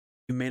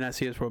You may not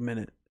see us for a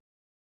minute.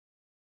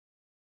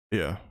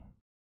 Yeah.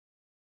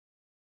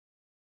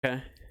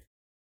 Okay.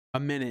 A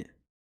minute.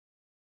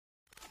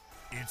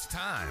 It's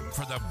time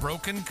for the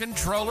Broken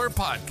Controller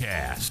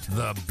Podcast,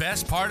 the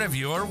best part of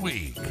your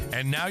week.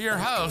 And now your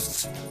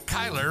hosts,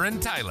 Kyler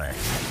and Tyler.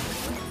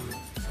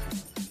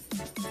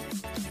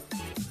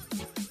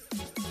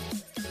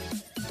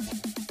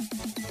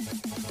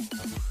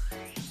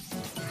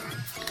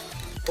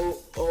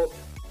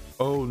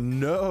 Oh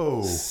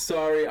no.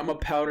 Sorry, I'm a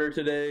powder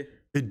today.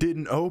 It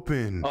didn't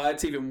open. Oh,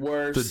 that's even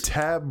worse. The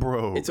tab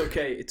broke. It's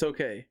okay. It's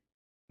okay.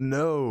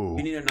 No.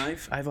 You need a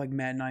knife? I have like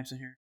mad knives in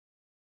here.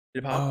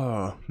 Did it pop?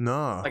 Oh,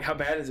 nah. Like, how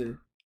bad is it?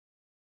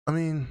 I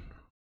mean,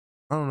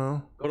 I don't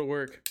know. Go to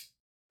work.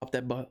 Pop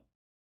that butt.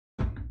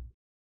 Hold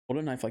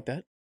a knife like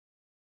that.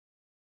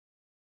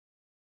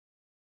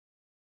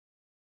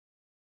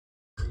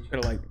 You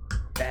gotta like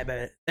dab at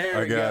it. There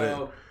we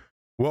go.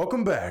 It.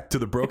 Welcome back to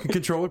the Broken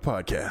Controller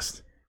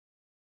Podcast.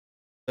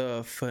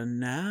 The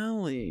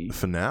finale. The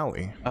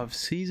finale of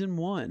season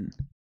 1.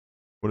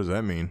 What does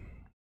that mean?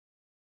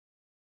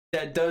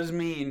 That does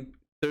mean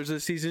there's a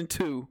season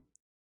 2.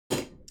 What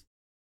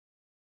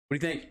do you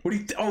think?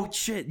 Oh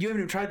shit! You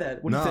haven't even tried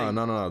that. What do you think?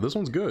 No. This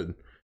one's good.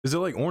 Is it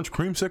like orange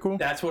creamsicle?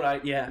 That's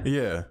what Yeah.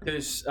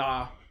 It's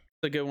a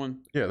good one.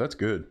 Yeah, that's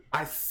good.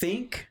 I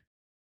think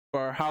for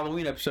our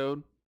Halloween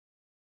episode,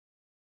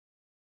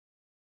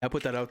 I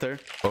put that out there.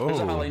 Oh.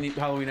 There's a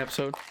Halloween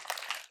episode.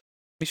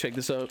 Let me shake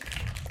this up.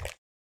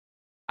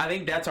 I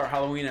think that's our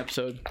Halloween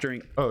episode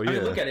drink. Oh yeah. I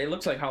mean, look at it. It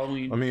looks like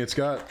Halloween. I mean, it's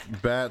got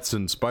bats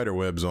and spider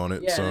webs on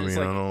it. Yeah, so I mean, it's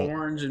like I don't.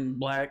 Orange and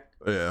black.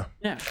 Yeah.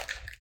 Yeah.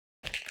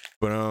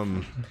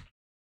 But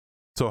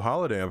so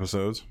holiday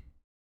episodes.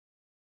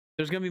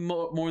 There's gonna be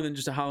more than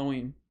just a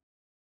Halloween.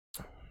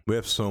 We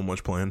have so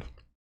much planned.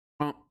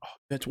 Oh,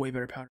 that's way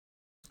better powder.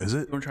 Is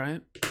it? You wanna try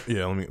it?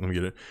 Yeah, let me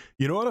get it.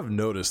 You know what I've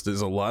noticed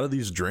is a lot of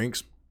these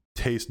drinks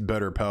taste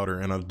better powder,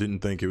 and I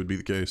didn't think it would be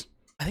the case.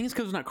 I think it's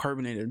because it's not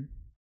carbonated.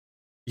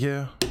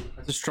 Yeah.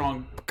 That's a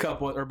strong cup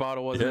or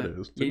bottle, wasn't it? Yeah, it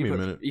is. Took me a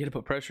minute. You had to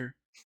put pressure.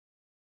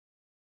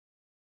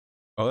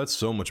 Oh, that's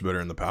so much better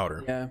in the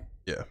powder. Yeah.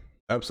 Yeah,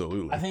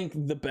 absolutely. I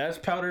think the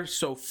best powder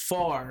so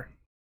far.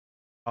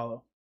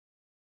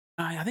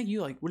 I think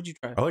you like. What did you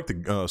try? I like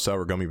the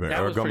sour gummy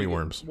bear or gummy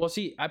worms. Well,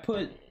 see, I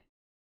put. It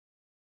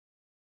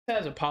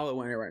has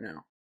Apollo in it right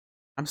now.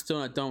 I'm still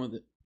not done with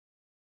it.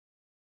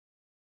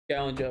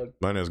 Gallon jug.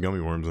 Mine has gummy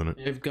worms in it.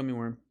 You have gummy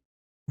worm.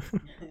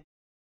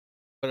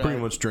 But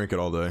pretty much drink it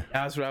all day.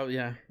 That's what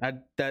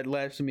that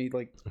lasted me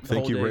like.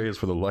 Thank you, Rays,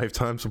 for the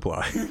lifetime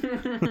supply.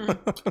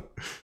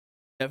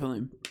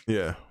 Definitely.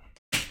 Yeah.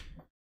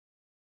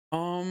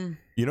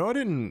 You know, I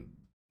didn't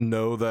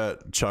know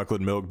that chocolate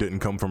milk didn't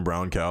come from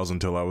brown cows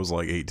until I was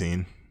like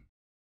 18.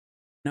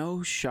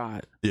 No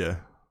shot. Yeah.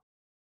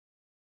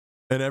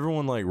 And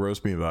everyone like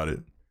roast me about it.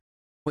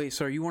 Wait,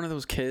 so are you one of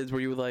those kids where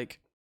you would like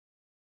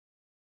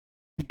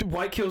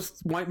white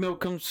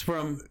milk comes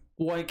from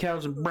white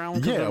cows and brown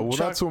cows? Yeah, well,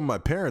 that's what my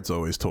parents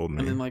always told me.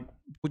 And then like,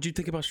 what'd you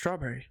think about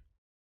strawberry?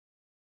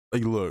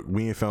 Like, look,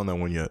 we ain't found that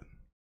one yet.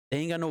 They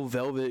ain't got no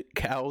velvet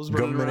cows.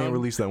 Government ain't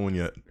released that one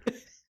yet.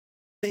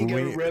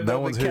 That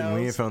one's hidden.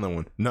 We ain't found that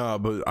one. Nah,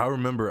 but I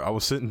remember I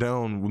was sitting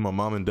down with my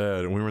mom and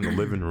dad, and we were in the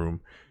living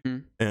room,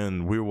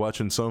 and we were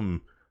watching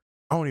some.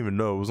 I don't even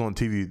know. It was on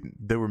TV.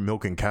 They were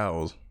milking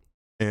cows,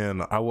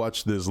 and I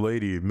watched this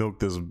lady milk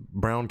this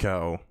brown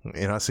cow,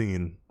 and I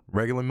seen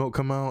regular milk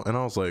come out, and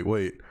I was like,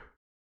 wait,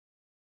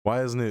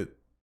 why isn't it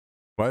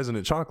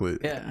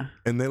chocolate? Yeah.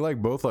 And they like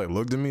both like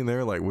looked at me, and they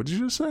were like, what'd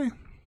you just say?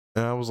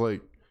 And I was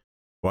like,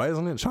 why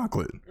isn't it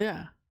chocolate?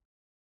 Yeah.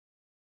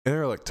 And they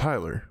were like,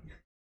 Tyler,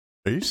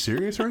 are you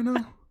serious right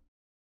now?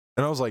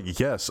 And I was like,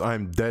 yes,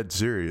 I'm dead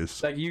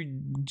serious. Like, you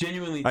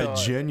genuinely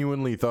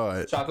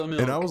thought chocolate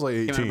milk. And I was like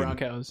 18. Brown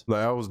cows.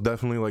 Like, I was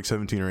definitely like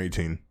 17 or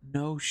 18.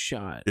 No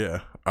shot.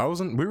 Yeah.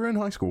 We were in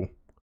high school.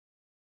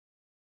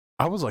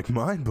 I was like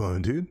mind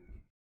blown, dude.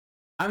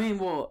 I kind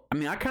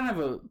of have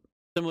a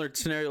similar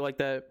scenario like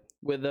that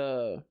with we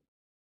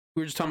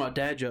were just talking about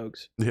dad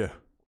jokes. Yeah.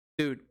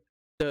 Dude,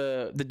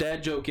 the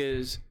dad joke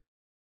is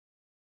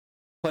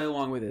play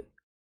along with it.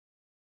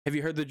 Have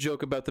you heard the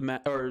joke about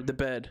the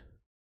bed?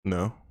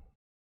 No.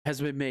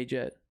 Hasn't been made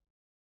yet.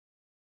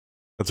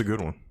 That's a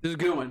good one. This is a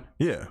good one.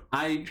 Yeah.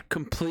 I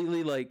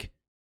completely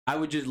I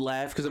would just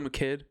laugh because I'm a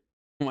kid.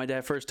 When my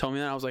dad first told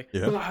me that, I was like,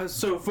 yeah. Oh, that's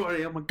so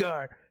funny. Oh my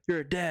God, you're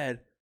a dad.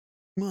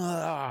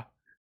 Ah.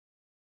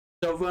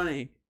 So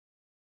funny.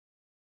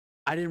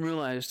 I didn't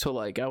realize till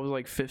I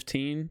was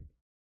 15.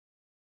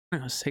 I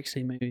don't know,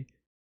 16 maybe.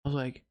 I was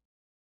like,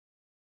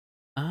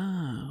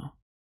 oh,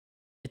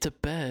 it's a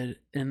bed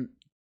and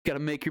gotta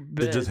make your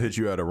bed. It just hit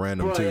you at a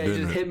random too, didn't it?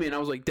 It just hit me and I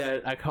was like,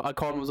 Dad, I called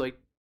him and was like,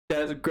 Dad,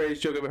 that's the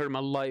greatest joke I've ever heard in my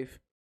life.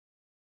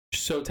 You're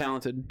so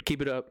talented.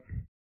 Keep it up.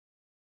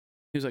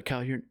 He was like,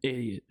 Kyle, you're an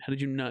idiot. How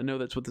did you not know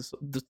that's what this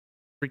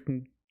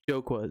freaking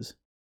joke was?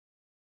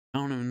 I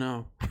don't even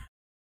know.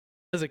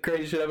 That's the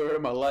craziest shit I've ever heard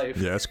in my life.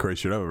 Yeah, that's the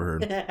craziest shit I've ever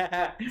heard.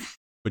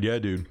 But yeah,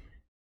 dude.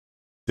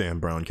 Damn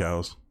brown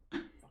cows.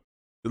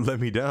 It let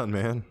me down,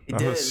 man.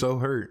 I was so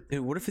hurt.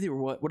 Dude, what if it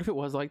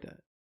was like that?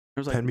 It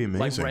was like, That'd be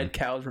amazing. Like red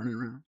cows running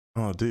around.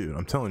 Oh, dude,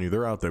 I'm telling you,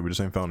 they're out there. We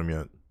just ain't found them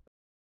yet.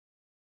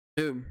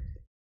 Dude,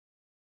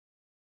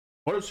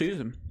 what a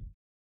season!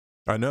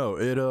 I know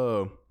it.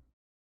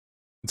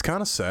 It's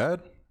kind of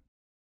sad.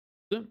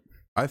 Yeah.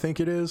 I think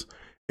it is.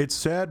 It's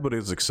sad, but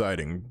it's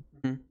exciting.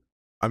 Mm-hmm.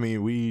 I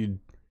mean,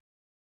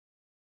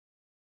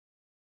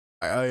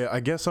 I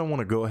guess I want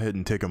to go ahead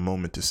and take a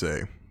moment to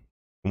say,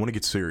 I want to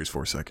get serious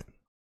for a second.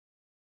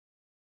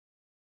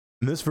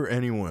 And this for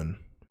anyone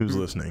who's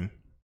listening.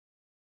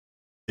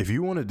 If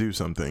you want to do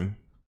something,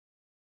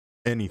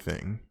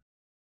 anything,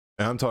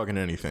 and I'm talking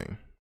anything,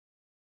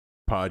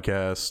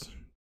 podcast,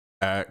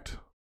 act,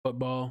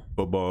 football,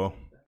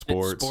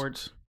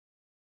 sports,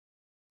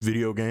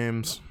 video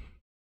games,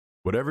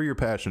 whatever you're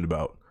passionate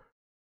about,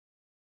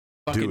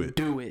 do it.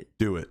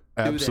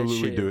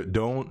 Absolutely do it.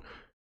 Don't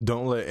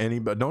let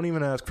anybody, don't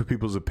even ask for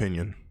people's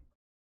opinion,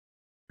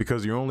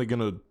 because you're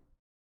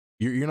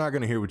not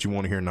gonna hear what you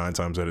want to hear 9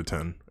 times out of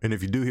 10. And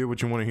if you do hear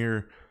what you want to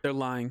hear, they're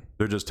lying.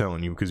 They're just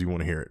telling you because you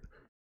want to hear it.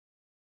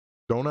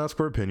 Don't ask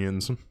for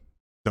opinions.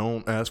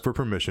 Don't ask for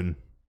permission.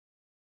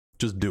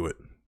 Just do it.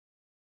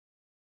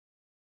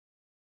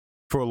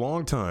 For a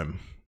long time,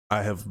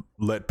 I have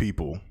let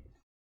people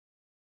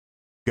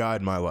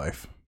guide my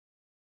life,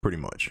 pretty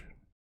much.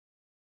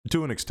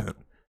 To an extent.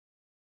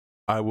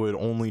 I would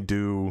only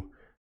do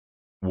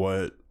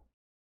what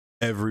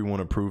everyone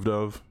approved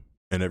of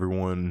and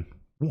everyone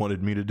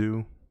wanted me to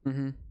do,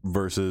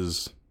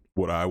 versus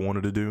what I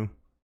wanted to do.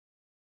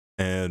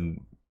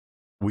 And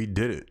we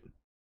did it.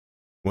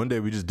 One day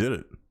we just did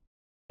it.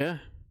 Yeah.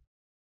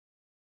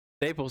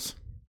 Staples.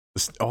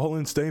 All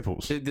in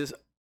Staples. Dude,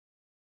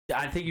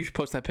 I think you should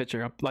post that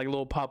picture up, like a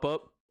little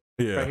pop-up.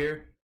 Yeah. Right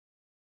here.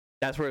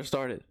 That's where it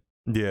started.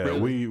 Yeah,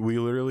 really? we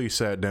literally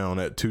sat down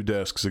at 2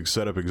 desks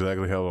set up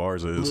exactly how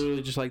ours is.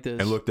 Literally just like this.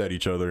 And looked at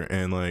each other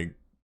and like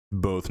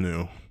both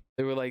knew.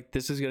 They were like,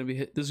 this is gonna be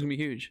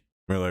huge.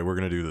 We're like, we're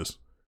gonna do this.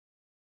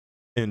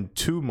 In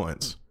 2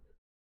 months.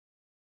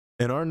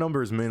 And our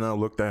numbers may not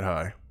look that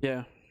high.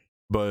 Yeah.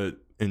 But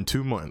in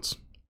 2 months,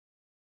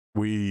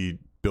 we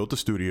built a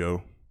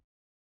studio,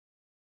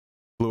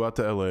 flew out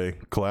to LA,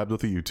 collabed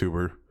with a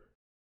YouTuber,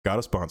 got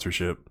a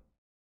sponsorship.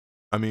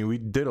 I mean, we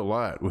did a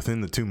lot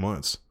within the 2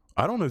 months.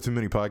 I don't know too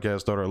many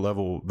podcasts at our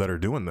level that are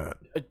doing that.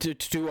 To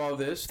do all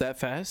this that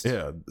fast?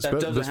 Yeah, that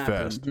doesn't happen.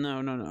 Fast. No.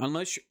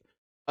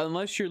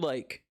 Unless you're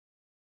like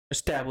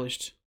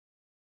established.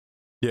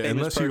 Yeah,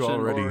 unless you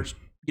already,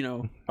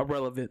 or,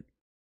 irrelevant.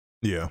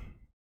 Yeah.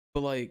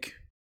 But like,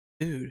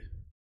 dude.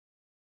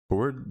 But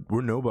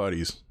we're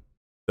nobodies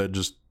that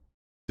just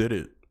did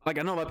it. Like,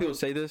 I know a lot of people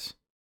say this,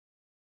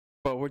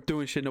 but we're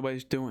doing shit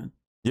nobody's doing.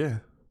 Yeah.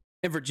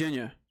 In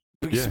Virginia,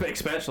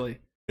 especially.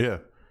 Yeah.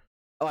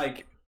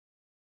 Like,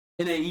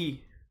 in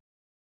AE.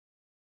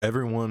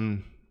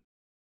 Everyone,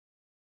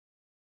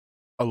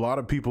 a lot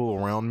of people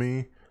around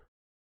me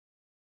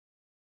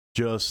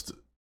just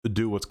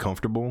do what's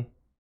comfortable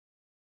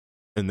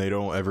and they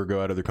don't ever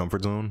go out of their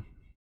comfort zone.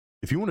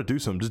 If you want to do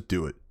something, just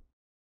do it.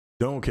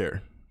 Don't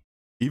care.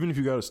 Even if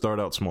you got to start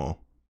out small,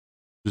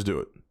 just do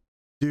it.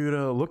 Dude,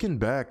 looking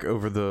back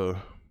over the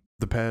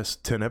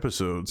past 10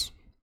 episodes,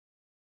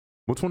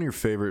 what's one of your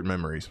favorite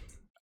memories?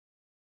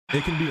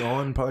 It can be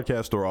on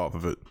podcast or off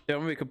of it. Yeah,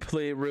 I'm gonna be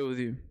completely real with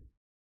you.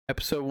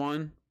 Episode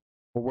 1,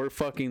 where we're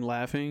fucking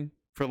laughing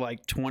for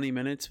like 20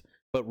 minutes,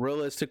 but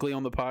realistically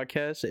on the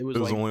podcast, it was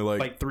like, only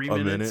like 3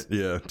 minute. minutes.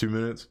 Yeah, 2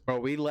 minutes.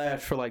 Bro, we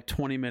laughed for like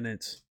 20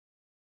 minutes.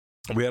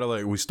 We had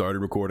to we started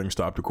recording,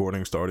 stopped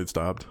recording, started,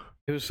 stopped.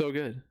 It was so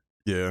good.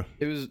 Yeah.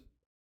 It was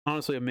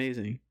honestly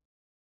amazing.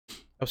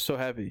 I was so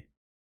happy.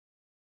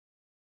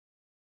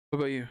 What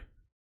about you?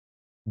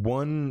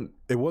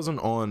 It wasn't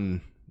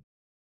on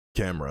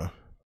camera.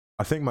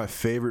 I think my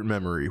favorite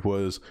memory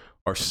was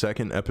our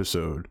second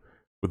episode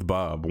with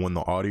Bob when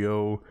the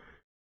audio.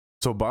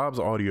 So Bob's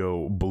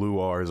audio blew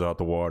ours out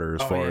the water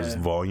as far as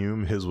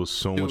volume. His was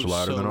so much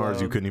louder than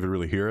ours. You couldn't even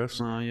really hear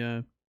us. Oh,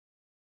 yeah.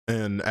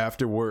 And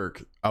after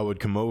work, I would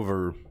come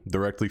over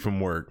directly from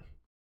work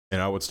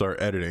and I would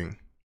start editing.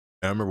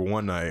 And I remember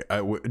one night,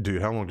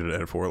 dude, how long did I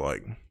edit for?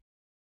 Like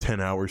 10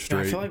 hours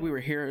straight. Yeah, I feel like we were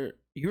here.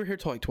 You were here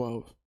till like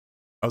 12.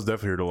 I was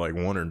definitely here till like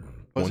 1 or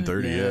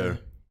 1:30. Yeah.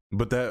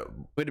 But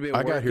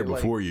I got here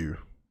before you.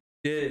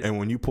 Yeah. And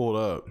when you pulled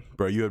up,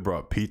 bro, you had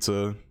brought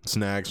pizza,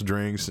 snacks,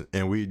 drinks,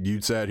 and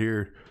you sat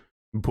here.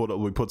 We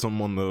put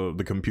something on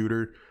the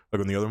computer, like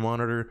on the other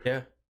monitor.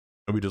 Yeah.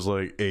 And we just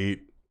like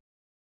ate,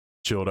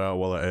 chilled out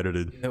while I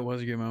edited. That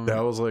was a good moment.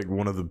 That was like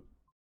one of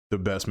the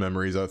best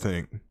memories, I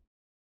think,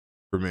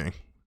 for me. I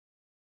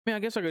mean, I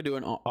guess I could do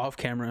an off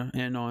camera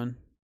and on. If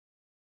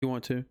you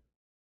want to.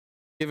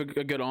 You have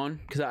a good on?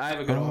 Because I have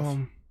a good off.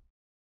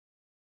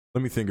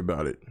 Let me think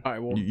about it. All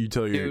right, well, you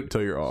tell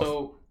your off.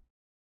 So,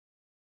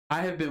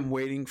 I have been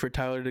waiting for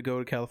Tyler to go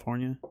to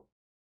California.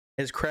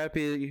 As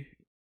crappy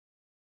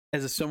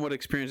as a somewhat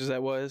experience as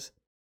that was,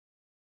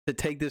 to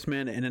take this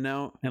man to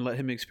In-N-Out and let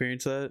him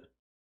experience that was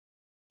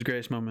the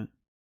greatest moment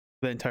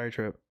of the entire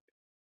trip.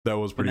 That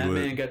was pretty lit.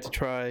 That man got to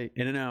try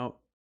In-N-Out.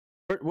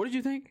 What did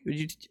you think?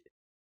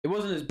 It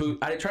wasn't as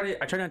boost. I tried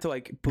not to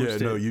like boost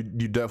it. Yeah, no, you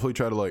definitely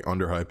try to like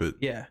underhype it.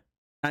 Yeah,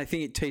 I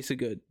think it tasted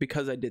good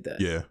because I did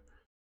that. Yeah.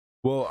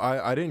 Well,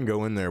 I didn't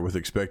go in there with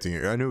expecting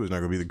it. I knew it was not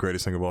going to be the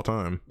greatest thing of all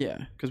time.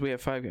 Yeah, because we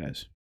have 5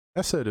 Guys.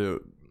 I said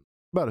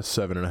about a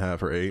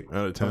 7.5 or 8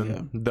 out of 10. Oh,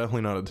 yeah.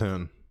 Definitely not a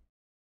 10.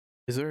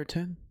 Is there a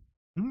 10?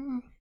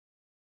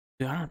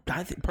 Yeah,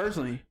 I think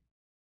personally,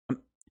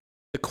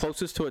 the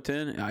closest to a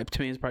 10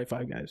 to me is probably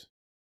 5 Guys.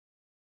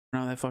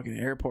 No, that fucking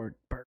airport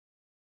burger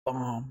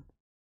bomb.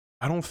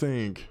 I don't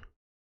think.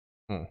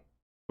 What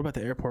about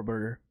the airport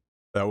burger?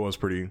 That was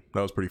pretty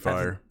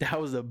fire.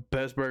 That was the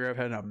best burger I've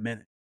had in a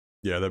minute.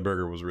 Yeah, that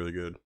burger was really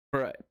good.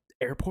 Right,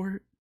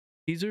 airport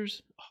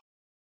Caesars. What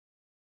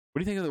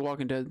do you think of The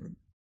Walking Dead?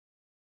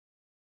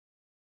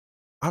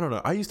 I don't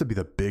know. I used to be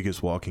the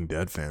biggest Walking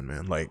Dead fan,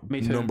 man. Like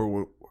Me too.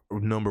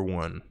 number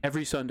one.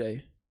 Every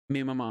Sunday, me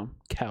and my mom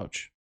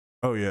couch.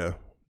 Oh yeah,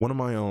 one of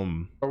my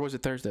Or was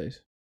it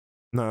Thursdays?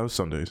 No, it was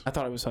Sundays. I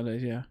thought it was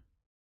Sundays. Yeah.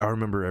 I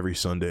remember every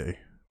Sunday,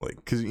 like,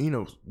 because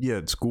you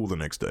had school the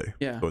next day.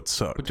 Yeah. So it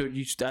sucked. But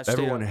dude,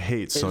 Everyone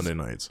hates Sunday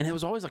nights. And it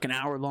was always like an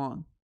hour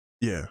long.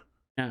 Yeah.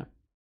 Yeah.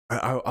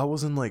 I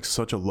was in like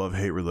such a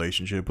love-hate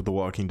relationship with The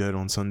Walking Dead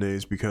on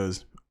Sundays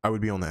because I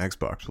would be on the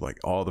Xbox with like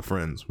all the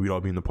friends. We'd all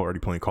be in the party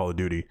playing Call of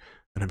Duty,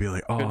 and I'd be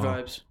like, "Oh, good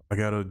vibes. I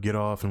gotta get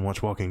off and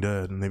watch Walking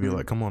Dead," and they'd be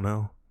like, "Come on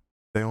now,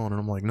 stay on,"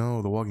 and I'm like,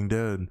 "No, The Walking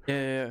Dead."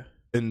 Yeah.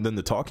 And then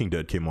The Talking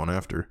Dead came on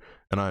after,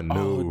 and I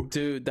knew. Oh,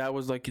 dude, that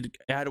was like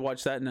I had to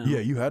watch that now. Yeah,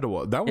 you had to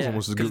watch. That was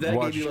almost as good. That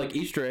Watch. gave you like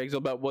Easter eggs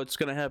about what's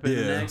gonna happen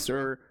next,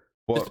 or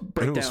just and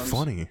breakdowns. it was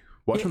funny.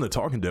 Watching The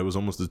Talking Dead was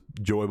almost as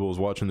enjoyable as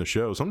watching the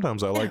show.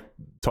 Sometimes I like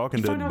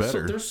Talking Dead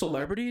better. There's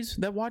celebrities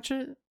that watch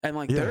it, and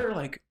like they're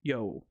like,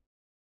 "Yo,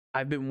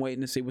 I've been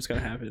waiting to see what's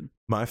gonna happen."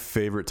 My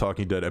favorite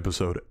Talking Dead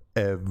episode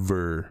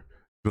ever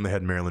when they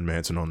had Marilyn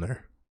Manson on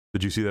there.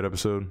 Did you see that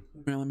episode?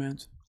 Marilyn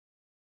Manson.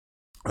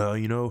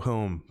 You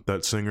know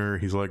that singer?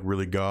 He's like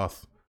really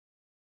goth.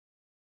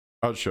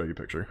 I'll show you a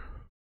picture.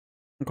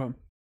 Okay.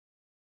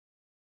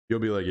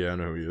 You'll be like, yeah, I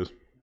know who he is.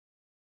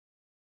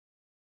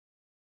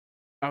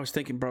 I was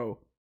thinking, bro.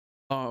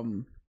 I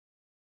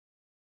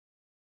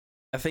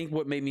think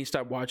what made me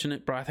stop watching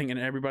it, bro. I think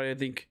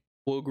everybody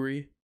will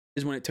agree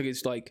is when it took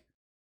its like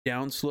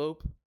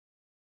downslope.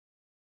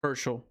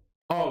 Herschel.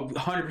 Oh,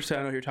 100%. I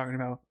know who you're talking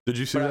about. Did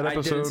you see that episode?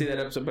 I didn't see that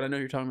episode, but I know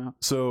who you're talking about.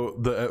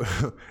 So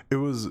it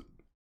was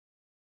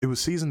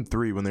season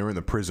 3 when they were in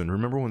the prison.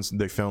 Remember when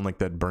they found like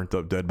that burnt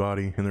up dead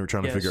body and they were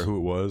trying to figure out who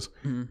it was?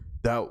 Mm-hmm.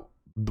 That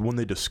when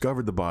they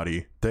discovered the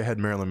body, they had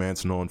Marilyn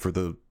Manson on for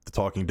the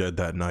Talking Dead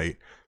that night,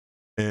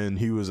 and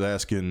he was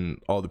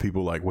asking all the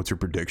people like, "What's your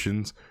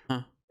predictions?"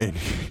 And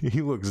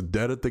he looks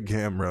dead at the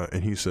camera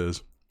and he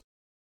says,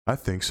 "I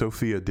think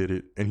Sophia did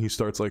it." And he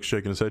starts like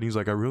shaking his head. He's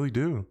like, "I really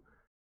do."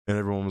 And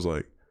everyone was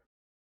like,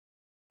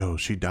 "Oh,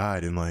 she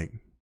died in like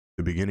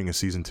the beginning of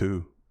season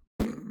 2."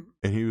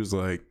 And he was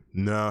like,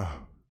 "Nah,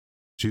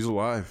 she's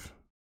alive."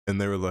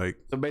 And they were like,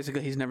 so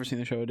basically he's never seen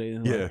the show a day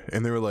in his life.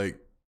 And they were like,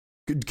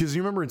 because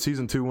you remember in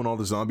season 2 when all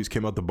the zombies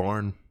came out the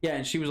barn? Yeah,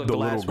 and she was like the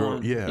last little girl.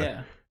 one.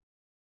 Yeah.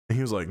 And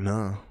he was like,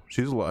 "Nah,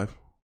 she's alive.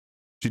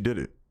 She did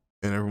it."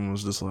 And everyone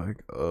was just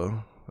like,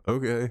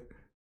 okay.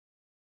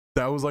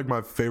 That was like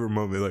my favorite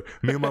moment. Like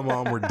me and my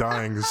mom were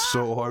dying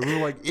so hard. We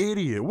were like,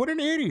 "Idiot. What an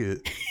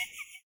idiot."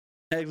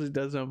 Actually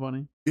does sound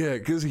funny. Yeah,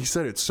 because he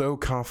said it so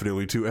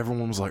confidently too.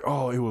 Everyone was like,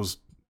 "Oh, it was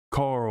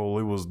Carl,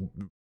 it was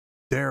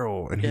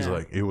Daryl," and he's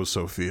like, "It was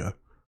Sophia."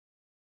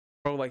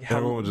 Bro, like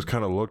everyone just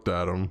kind of looked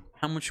at him.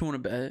 How much you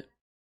want to bet?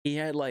 He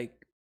had like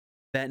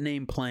that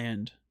name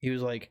planned. He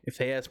was like, if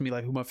they asked me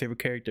like who my favorite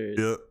character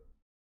is,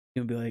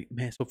 he'll be like,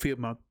 "Man, Sophia,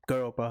 my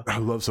girl, bro. I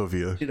love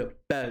Sophia. She's the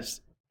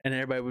best." And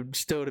everybody would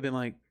still have been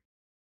like,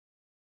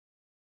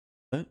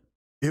 "What?"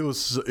 It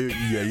was,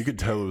 yeah, you could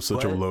tell it was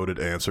such a loaded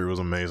answer. It was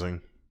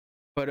amazing.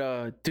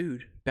 But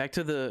dude, back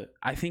to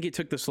I think it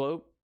took the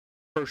slope.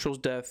 Herschel's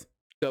death,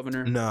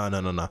 governor. No.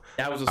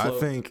 That was a slope. I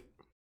think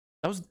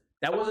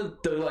that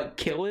wasn't to like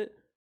kill it.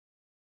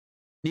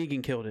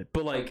 Negan killed it,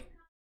 but like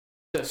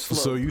the slope.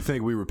 So you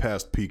think we were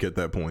past peak at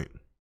that point?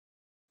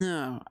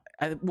 No,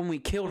 when we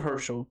killed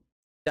Herschel,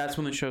 that's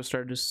when the show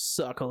started to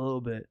suck a little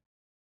bit.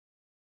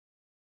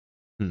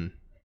 I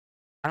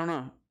don't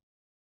know.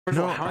 First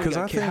of all,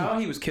 how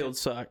he was killed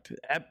sucked.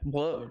 That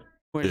blood.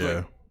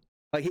 Yeah.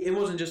 Like it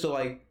wasn't just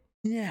like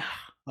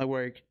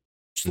where he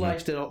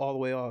sliced it all the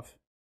way off.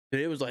 But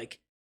it was like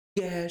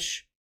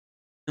gash,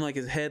 and like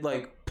his head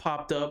like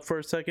popped up for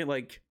a second,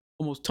 like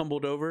almost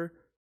tumbled over.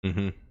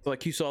 Mm-hmm.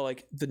 Like you saw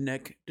like the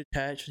neck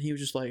detached, and he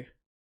was just like,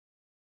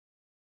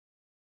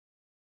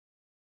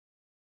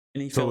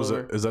 and he fell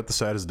over. Is that the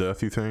saddest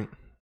death you think?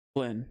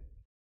 Glenn.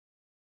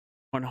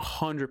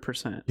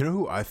 100%. You know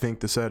who I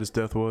think the saddest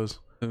death was?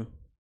 Who?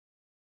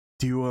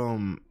 Do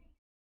you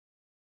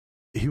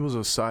he was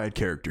a side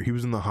character. He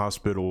was in the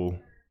hospital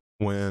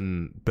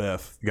when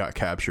Beth got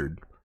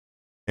captured,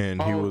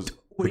 and he was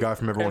the guy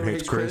from Everyone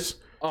Hates Chris.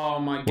 Oh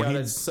my god,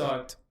 it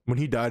sucked. when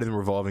he died in the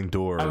revolving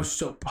door, I was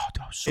so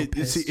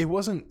pissed. See, it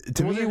wasn't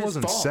to me. It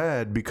wasn't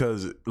sad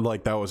because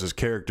like that was his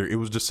character. It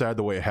was just sad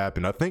the way it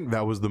happened. I think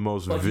that was the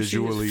most like,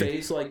 visually you see his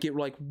face like get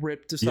like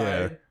ripped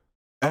aside.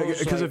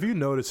 Because if you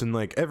notice in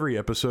like every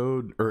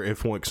episode, or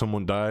if like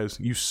someone dies,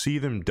 you see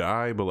them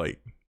die, but like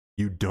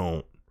you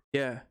don't.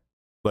 Yeah.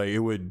 Like it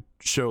would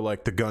show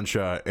like the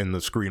gunshot and the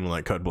screen would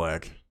like cut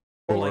black,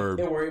 or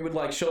it would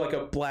like show like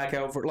a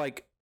blackout for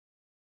like.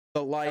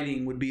 The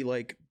lighting would be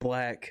like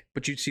black,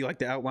 but you'd see like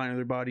the outline of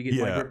their body getting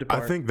like ripped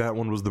apart. I think that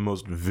one was the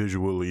most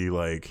visually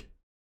like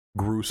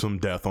gruesome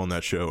death on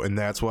that show, and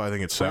that's why I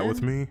think it sat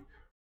with me.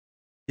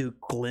 Dude,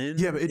 Glenn?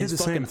 Yeah, but it did the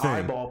same thing.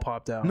 Eyeball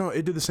popped out. No,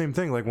 it did the same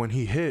thing. Like when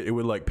he hit, it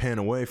would like pan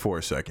away for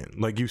a second.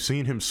 Like you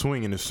seen him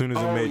swing, and as soon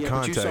as it made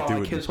contact, but you saw, it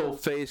would his whole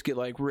face get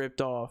like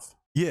ripped off.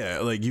 Yeah,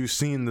 like you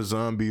seen the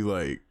zombie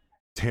like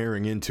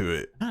tearing into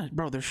it. God,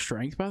 bro, their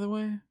strength, by the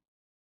way.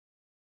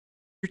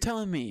 You're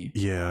telling me,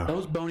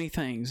 those bony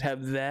things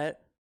have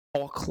that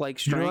Hulk-like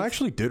strength? I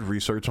actually did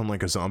research on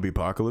like a zombie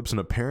apocalypse, and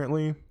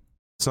apparently,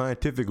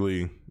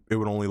 scientifically, it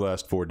would only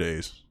last 4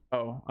 days.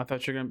 Oh, I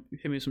thought you were gonna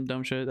hit me some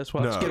dumb shit. That's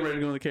why I was getting ready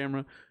to go on the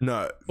camera.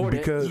 No,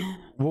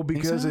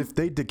 because if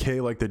they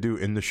decay like they do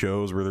in the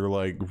shows where they're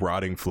like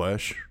rotting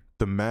flesh,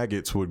 the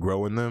maggots would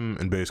grow in them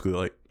and basically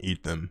like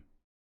eat them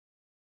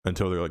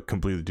until they're like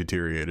completely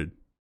deteriorated.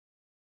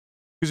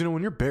 Because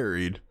when you're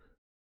buried,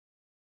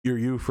 you're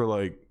you for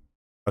like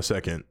a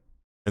second,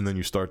 and then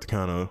you start to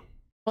kind of.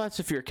 Well, that's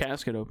if your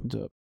casket opens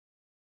up.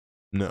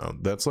 No,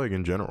 that's like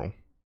in general.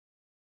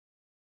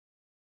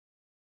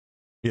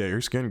 Yeah, your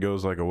skin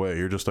goes like away.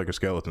 You're just like a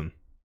skeleton.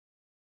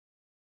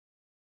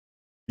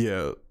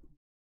 Yeah.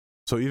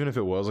 So even if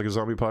it was like a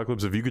zombie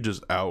apocalypse, if you could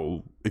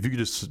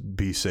just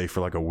be safe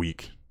for like a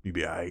week, you'd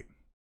be alright.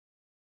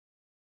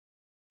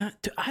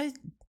 I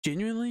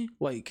genuinely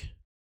like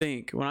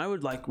think when I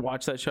would like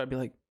watch that show, I'd be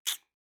like,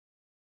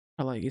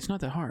 it's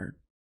not that hard.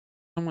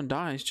 Someone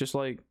dies, just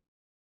like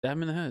stab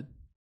him in the head.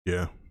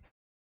 Yeah.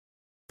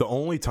 The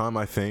only time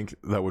I think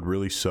that would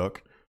really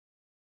suck,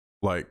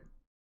 like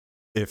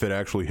if it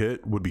actually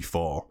hit, would be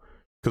fall,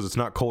 because it's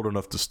not cold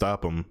enough to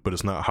stop them, but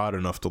it's not hot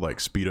enough to like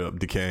speed up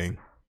decaying.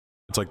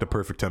 It's like the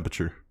perfect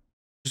temperature.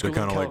 They're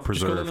kind of like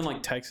preserved. Just go live in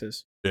like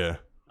Texas. Yeah.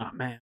 Oh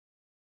man,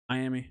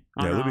 Miami.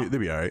 Yeah, they'd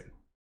be alright.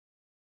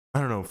 I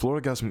don't know.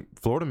 Florida got some.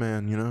 Florida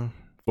man,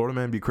 Florida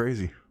man be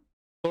crazy.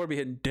 Florida be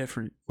hitting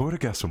different. Florida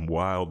got some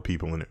wild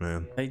people in it,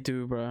 man. They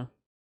do, bro.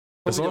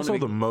 It's also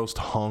the most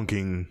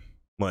honking,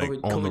 like,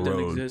 on the road.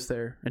 Doesn't exist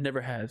there. It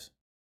never has.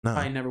 No.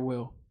 I never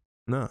will.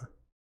 No.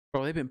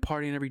 Bro, they've been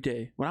partying every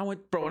day. When I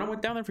went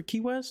down there for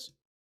Key West,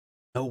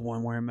 no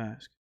one wearing a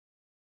mask.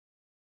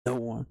 No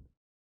one.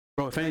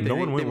 Bro, if anything, no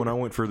one went when I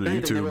went for the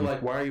YouTube. They were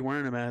like, "Why are you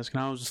wearing a mask?"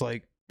 And I was just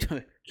like,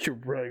 "You're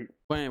right."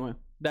 But anyway,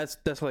 that's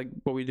like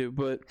what we do.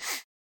 But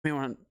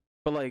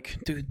like,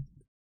 dude,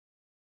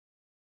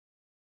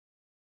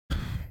 I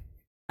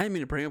didn't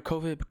mean to bring up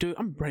COVID, but dude,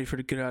 I'm ready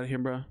to get out of here,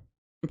 bro.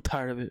 I'm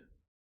tired of it.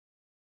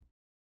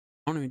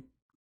 I'm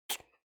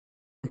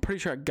pretty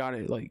sure I got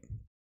it like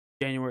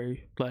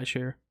January last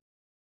year.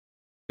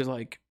 Because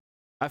like,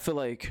 I feel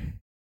like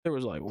there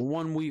was like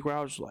 1 week where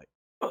I was like,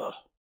 ugh.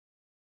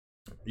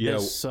 Yeah,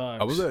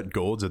 I was at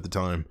Gold's at the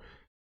time,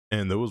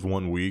 and there was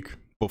 1 week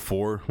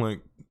before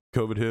like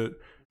COVID hit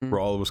where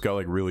all of us got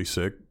like really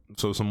sick.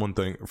 So someone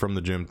from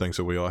the gym thinks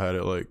that we all had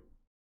it like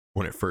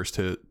when it first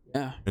hit,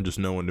 and just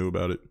no one knew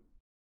about it.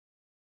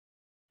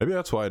 Maybe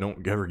that's why I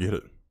don't ever get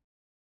it.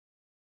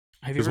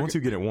 Because once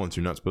you get it once,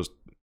 you're not supposed.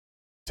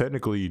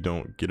 Technically, you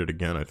don't get it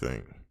again. I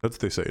think that's what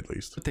they say, at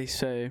least. What they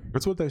say.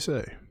 That's what they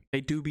say. They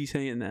do be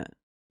saying that.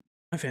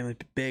 My family's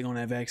big on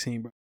that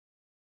vaccine, bro.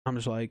 I'm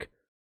just like,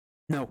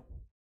 no. I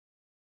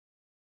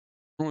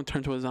don't want to turn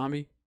into a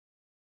zombie.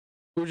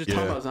 We were just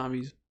talking about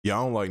zombies. Yeah,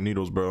 I don't like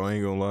needles, bro. I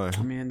ain't gonna lie.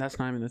 I mean, that's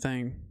not even the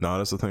thing. Nah,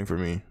 that's the thing for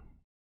me.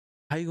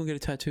 How you gonna get a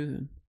tattoo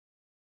then?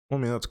 Well,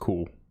 I mean, that's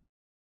cool.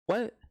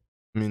 What?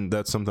 I mean,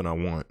 that's something I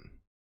want.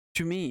 What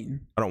you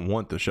mean? I don't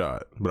want the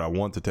shot, but I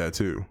want the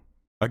tattoo.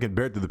 I can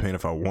bear through the pain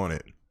if I want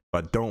it. If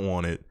I don't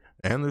want it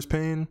and there's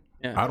pain,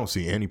 I don't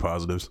see any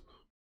positives.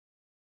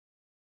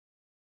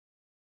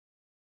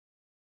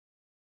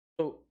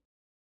 So,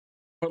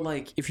 but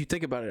like, if you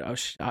think about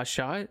it, I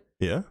shot.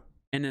 Yeah.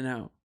 In and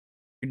out.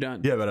 You're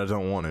done. Yeah, but I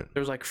don't want it.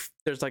 There's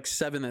like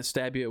 7 that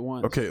stab you at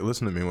once. Okay,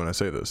 listen to me when I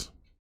say this.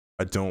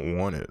 I don't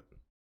want it.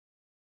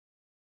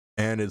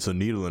 And it's a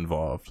needle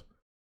involved.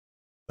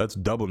 That's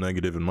double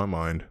negative in my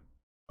mind.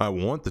 I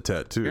want the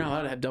tattoo. You're not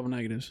allowed to have double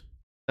negatives.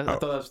 I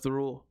thought that's the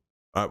rule.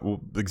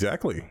 Well,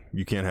 exactly.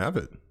 You can't have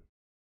it.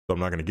 So I'm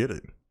not going to get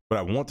it. But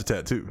I want the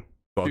tattoo.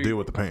 So I'll deal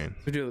with the pain.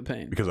 You deal with the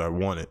pain. Because I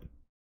want it.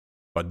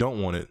 If I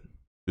don't want it,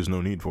 there's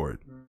no need for it.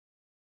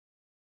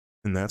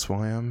 And that's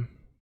why I'm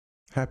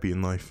happy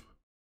in life.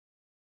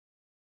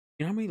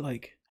 You know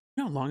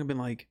how long I've been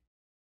like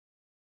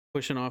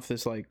pushing off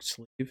this like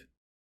sleeve?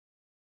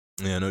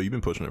 Yeah, no, you've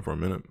been pushing it for a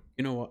minute.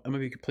 You know what? I'm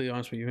gonna be completely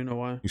honest with you. You know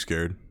why? You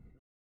scared?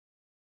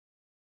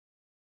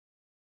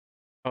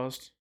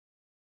 Cost.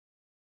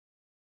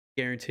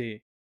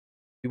 Guarantee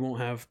you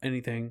won't have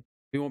anything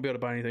We won't be able to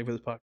buy anything for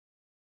this podcast.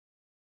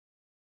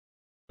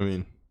 I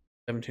mean,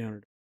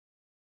 $1,700.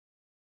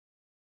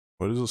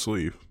 What is a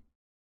sleeve?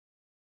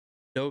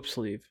 Dope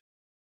sleeve.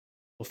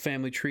 Little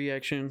family tree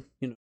action.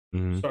 You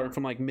know, starting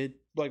from like mid,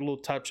 like little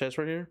top chest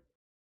right here,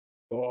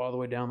 go all the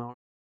way down the arm.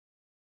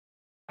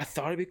 I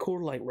thought it'd be cool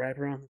to like wrap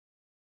around.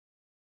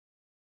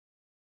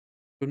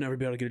 We'll never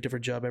be able to get a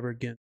different job ever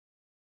again.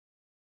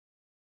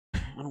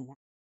 I don't want.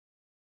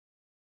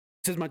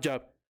 This is my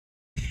job.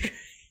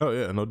 Oh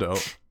yeah, no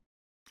doubt.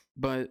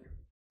 But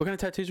what kind of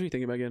tattoos are you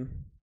thinking about getting?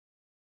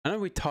 I know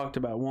we talked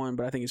about one,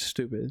 but I think it's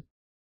stupid.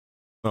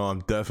 Oh, I'm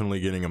definitely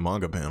getting a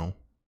manga panel.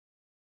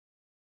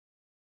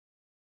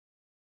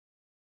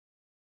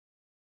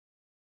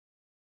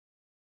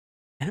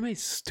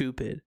 Anime's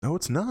stupid. No,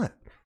 it's not.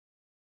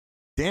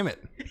 Damn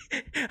it.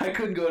 I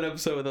couldn't go an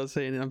episode without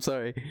saying it. I'm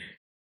sorry.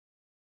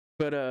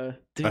 But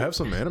dude, I have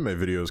some anime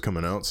videos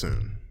coming out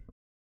soon.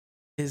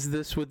 Is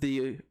this with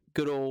the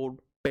good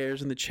old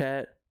bears in the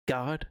chat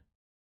god?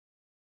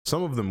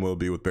 Some of them will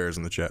be with bears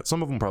in the chat.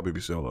 Some of them probably be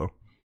solo.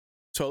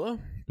 Solo?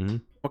 Mm-hmm.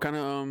 What kind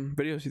of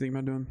videos do you think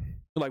about doing?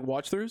 Like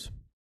watch throughs?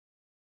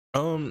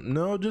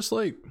 No, just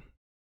like,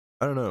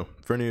 I don't know.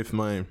 For any of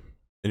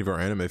our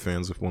anime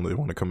fans, if when they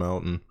want to come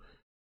out, and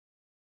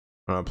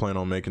I plan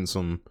on making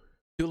some.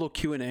 Do a little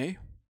Q&A.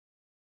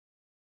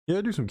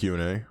 Yeah, do some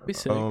Q&A. Be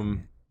sick.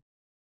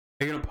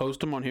 Are you gonna post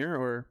them on here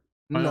or?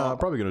 No, I'm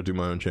probably gonna do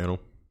my own channel.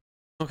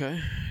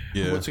 Okay.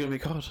 Yeah. What's it gonna be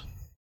called?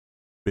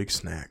 Big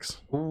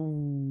Snacks.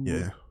 Ooh.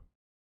 Yeah.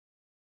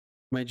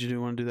 Made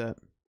you want to do that?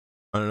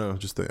 I don't know.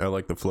 Just I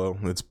like the flow.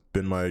 It's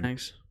been my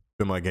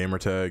gamer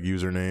tag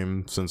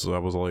username since I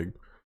was like,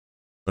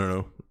 I don't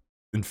know,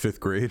 in 5th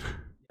grade.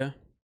 Yeah.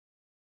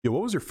 Yeah.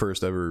 What was your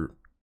first ever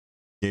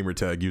gamer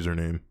tag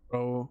username?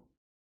 Oh,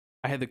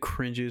 I had the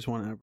cringiest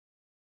one ever.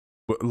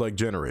 But like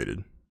generated.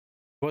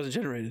 It wasn't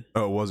generated.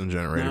 Oh, it wasn't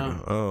generated.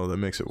 No. Oh, that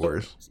makes it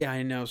worse. Yeah,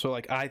 I know. So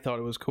like, I thought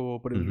it was cool,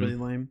 but it was really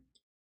lame.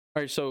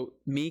 All right, so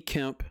me,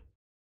 Kemp,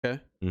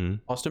 okay,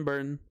 Austin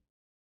Burton,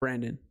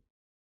 Brandon.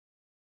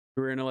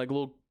 We were in a like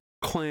little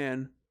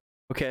clan,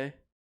 okay,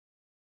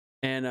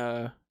 and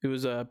it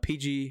was a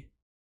PG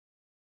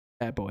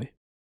bad boy.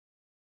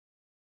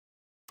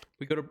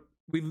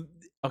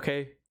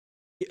 Okay,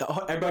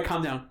 everybody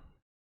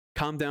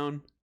calm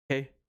down,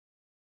 okay.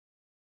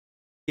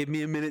 Give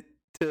me a minute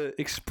to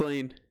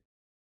explain.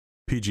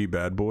 PG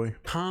bad boy.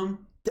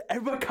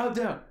 Everybody calm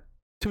down.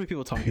 Too many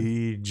people talking.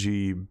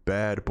 PG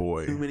bad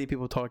boy. Too many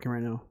people talking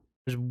right now.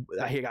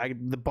 I hear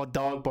the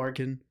dog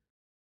barking.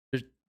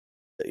 There's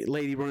a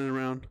lady running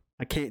around.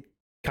 I can't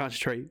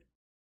concentrate.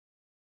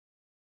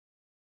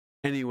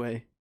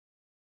 Anyway,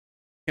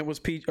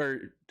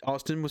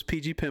 Austin was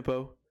PG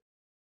Pimpo.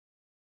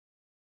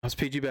 I was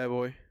PG bad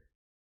boy. I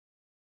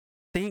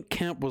think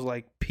Kemp was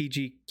like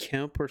PG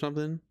Kemp or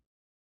something.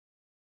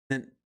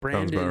 And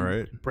Sounds about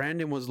right.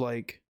 Brandon was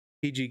like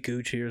PG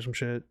Gucci or some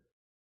shit.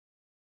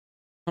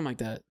 Something like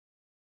that.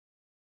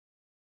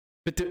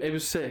 But it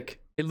was sick.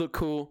 It looked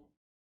cool.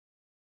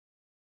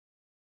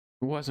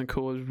 It wasn't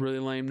cool. It was really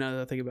lame now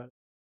that I think about it.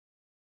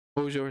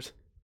 What was yours?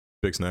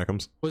 Big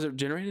Snackums. Was it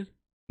generated?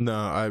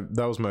 No,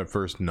 that was my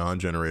first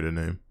non-generated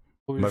name.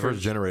 My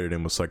first generated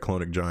name was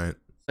Cyclonic Giant.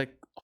 Like,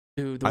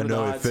 dude, I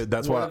know it fit.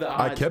 That's why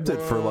I kept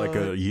it for like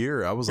a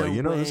year. I was like,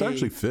 this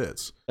actually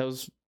fits. That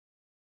was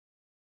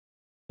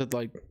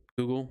like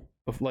Google,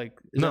 like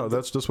no,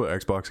 that's just what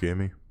Xbox gave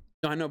me.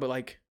 No, I know, but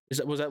like,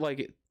 was that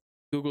like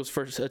Google's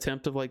first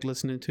attempt of like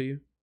listening to you,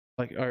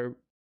 like our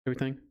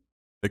everything?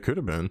 It could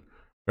have been.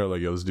 They're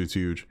like, yo, this dude's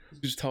huge.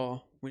 He's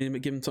tall. We need to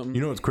give him something. You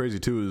know what's crazy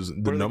too is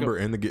the number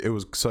in it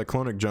was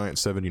Cyclonic Giant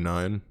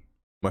 79.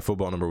 My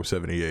football number was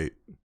 78.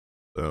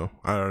 So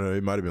I don't know.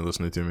 He might have been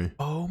listening to me.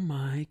 Oh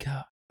my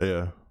god.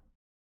 Yeah.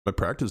 My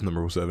practice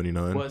number was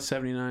 79. Was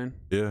 79?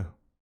 Yeah.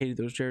 Hated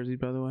those jerseys,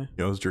 by the way.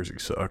 Yeah, those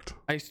jerseys sucked.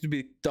 I used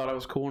to thought I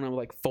was cool, and I would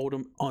like fold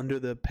them under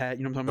the pad.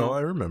 You know what I'm talking about? Oh,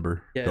 I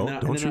remember. Yeah,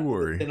 don't you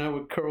worry. Then I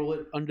would curl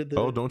it under the.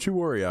 Oh, don't you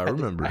worry. I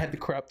remember. I had the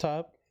crop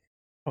top.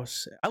 I was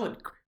sick.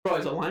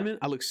 As a lineman,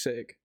 I looked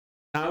sick.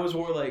 I always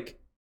wore like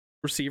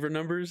receiver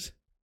numbers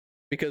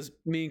because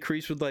me and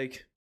Crease would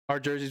like our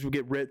jerseys would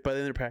get ripped by the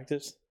end of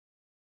practice.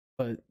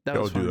 But that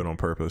was do that on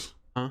purpose.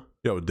 Huh?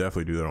 Yeah, I would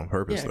definitely do that on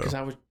purpose. Yeah, because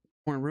I would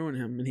want to ruin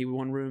him, and he would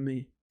want to ruin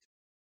me.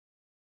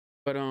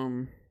 But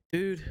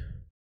dude,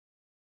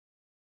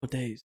 what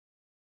days?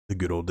 The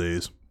good old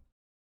days.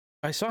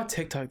 I saw a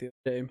TikTok the other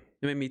day.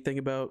 It made me think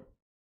about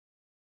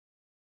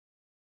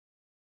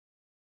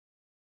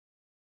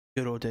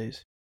good old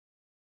days.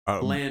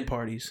 LAN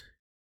parties.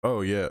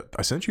 Oh yeah,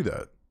 I sent you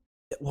that.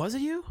 Was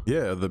it you?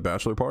 Yeah, the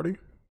bachelor party.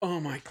 Oh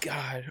my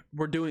god,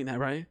 we're doing that,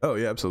 right? Oh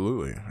yeah,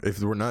 absolutely.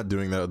 If we're not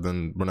doing that,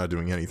 then we're not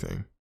doing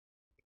anything.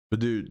 But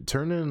dude,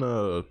 turning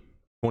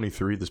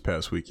 23 this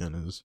past weekend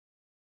has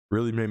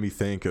really made me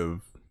think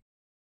of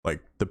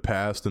like the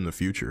past and the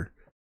future.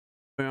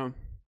 Yeah.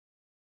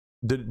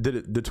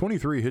 Did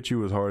 23 hit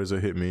you as hard as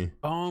it hit me?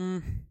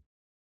 I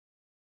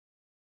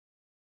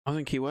was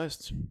in Key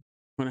West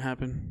when it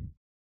happened.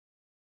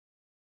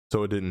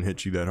 So it didn't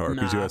hit you that hard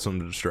because you had something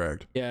to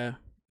distract. Yeah,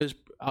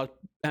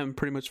 I'm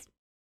pretty much.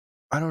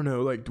 I don't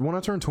know. Like when I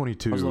turned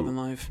 22, I was loving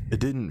life. It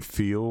didn't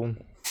feel.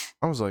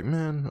 I was like,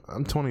 man,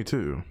 I'm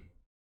 22.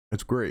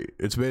 It's great.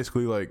 It's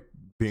basically like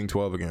being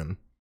 12 again.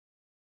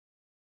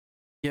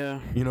 Yeah.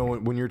 You know,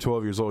 when you're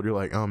 12 years old, you're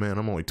like, oh man,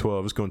 I'm only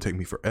 12. It's going to take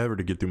me forever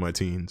to get through my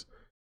teens.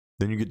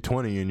 Then you get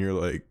 20 and you're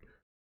like,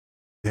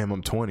 damn,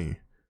 I'm 20.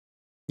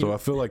 So I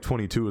feel like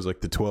 22 is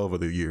like the 12 of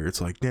the year.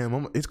 It's like,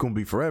 damn, it's going to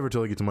be forever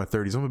till I get to my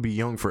 30s. I'm going to be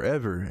young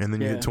forever. And then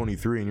you hit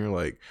 23 and you're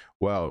like,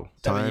 wow,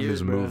 time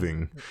is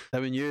moving.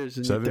 7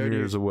 years. 7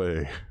 years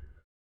away.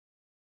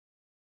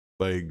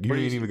 Like, you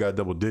ain't even got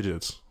double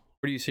digits.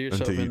 Where do you see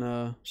yourself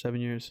in 7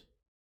 years?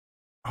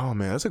 Oh,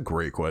 man, that's a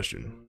great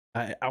question.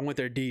 I went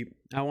there deep.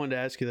 I wanted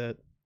to ask you that.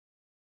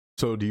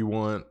 So do you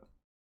want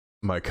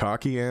my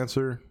cocky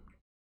answer?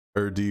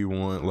 Or do you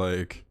want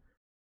like...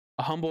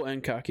 a humble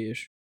and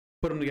cocky-ish.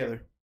 Put them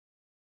together.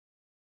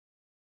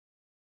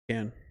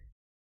 Can.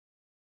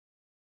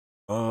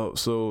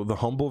 So the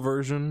humble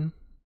version,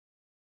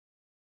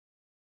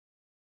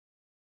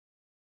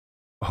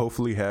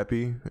 hopefully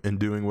happy and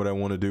doing what I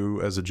want to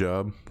do as a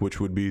job, which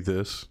would be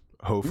this.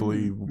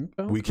 Hopefully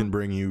we can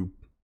bring you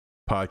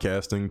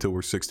podcasting till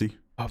we're 60.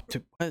 Oh,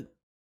 what?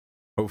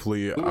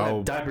 Hopefully I'll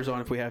have diapers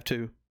on if we have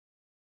to.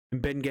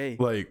 And Ben Gay.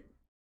 Like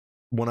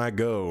when I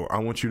go, I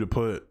want you to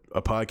put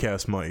a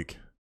podcast mic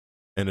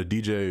and a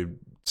DJ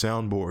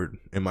soundboard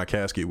in my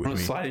casket with me.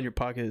 Slide in your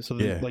pocket so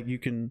that like you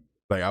can.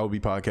 Like I will be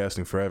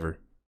podcasting forever.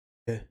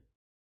 Yeah.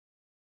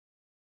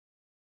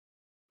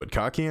 But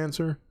cocky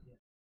answer,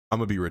 I'm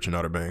gonna be rich in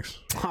Outer Banks,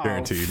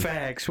 guaranteed.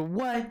 Facts.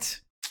 What?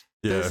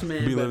 Yeah, this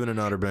man, be living in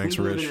Outer Banks,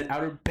 rich. Living in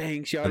Outer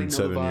Banks. You already know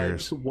 7 the vibes.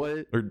 years.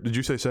 What? Or did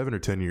you say 7 or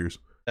 10 years?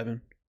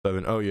 7.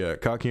 7. Oh yeah,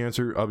 cocky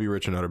answer. I'll be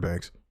rich in Outer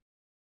Banks.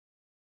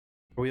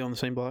 Are we on the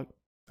same block?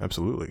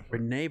 Absolutely. We're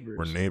neighbors.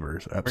 We're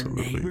neighbors.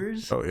 Absolutely. We're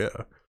neighbors. Oh yeah.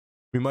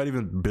 We might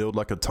even build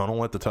like a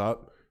tunnel at the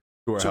top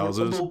to our houses.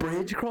 A little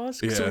bridge across.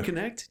 So we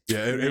connect.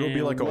 Yeah, it'll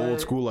be like an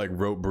old school like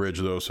rope bridge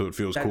though, so it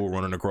feels cool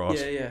running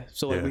across. Yeah.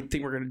 So like we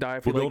think we're gonna die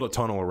if we'll build a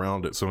tunnel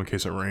around it, so in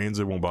case it rains,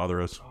 it won't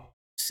bother us.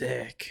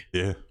 Sick.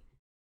 Yeah, it's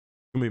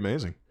gonna be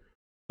amazing.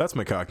 That's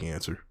my cocky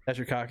answer. That's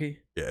your cocky?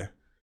 Yeah.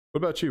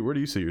 What about you? Where do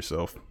you see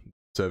yourself?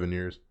 7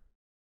 years.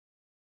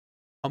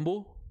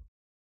 Humble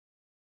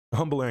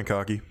and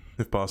cocky,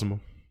 if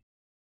possible.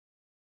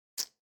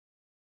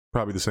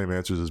 Probably the same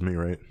answers as me,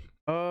 right?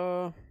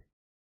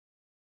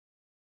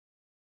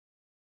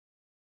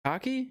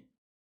 Cocky?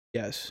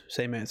 Yes,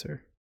 same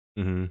answer.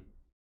 Mm-hmm.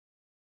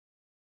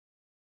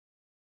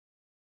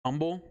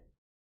 Humble?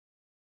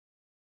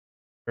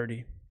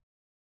 30.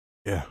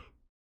 Yeah.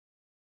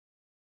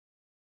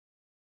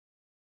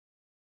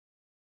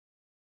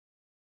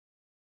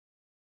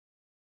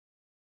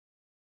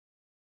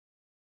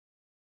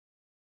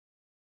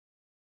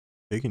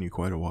 Taking you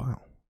quite a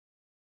while.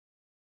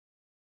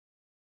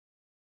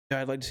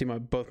 Yeah, I'd like to see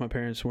both my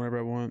parents whenever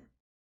I want.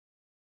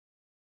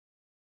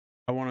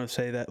 I want to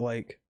say that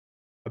like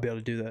I'll be able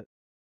to do that.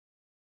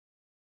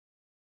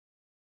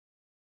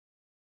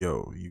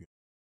 Yo, you're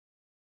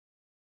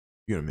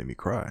gonna make me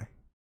cry.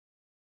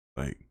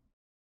 Like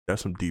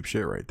that's some deep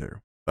shit right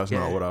there. That's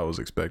not what I was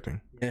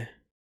expecting. Yeah.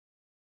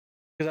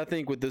 Because I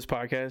think with this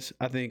podcast,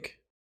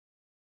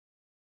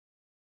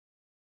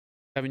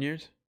 7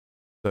 years.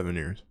 7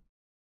 years.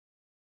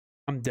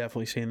 I'm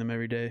definitely seeing them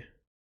every day.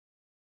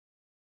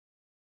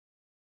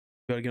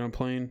 Gotta get on a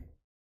plane.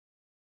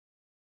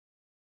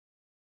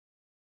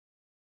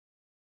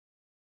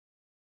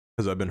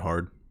 Has that been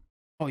hard?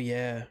 Oh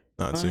yeah.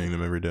 Not seeing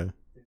them every day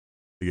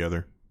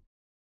together.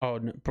 Oh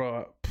no,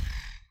 bro,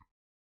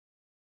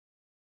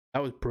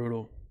 that was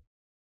brutal.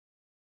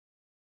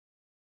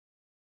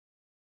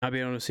 Not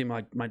being able to see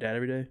my dad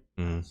every day.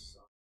 Mm-hmm.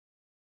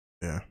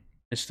 Yeah.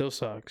 It still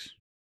sucks.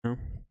 You know?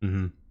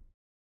 Mm-hmm.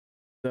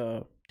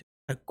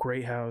 A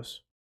great house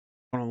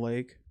on a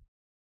lake.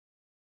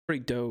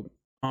 Pretty dope.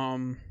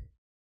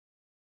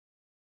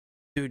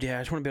 Dude, yeah,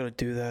 I just want to be able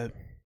to do that.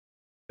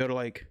 Go to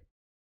like,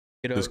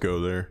 just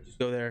go there. Just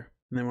go there,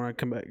 and then when I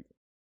come back,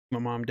 my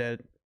mom,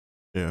 dad.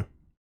 Yeah.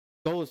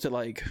 Goal is to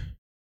like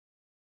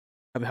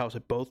have a house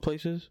at both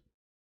places,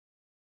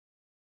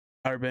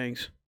 Outer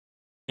Banks,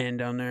 and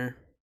down there,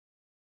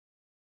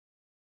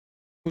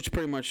 which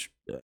pretty much,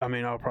 I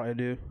mean, I'll probably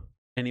do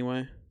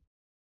anyway.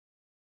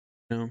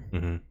 You know.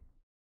 Mm-hmm.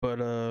 But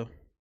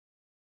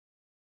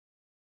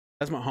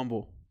that's my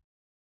humble.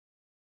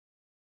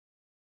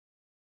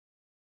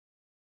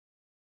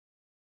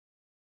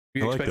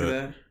 You expecting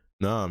that?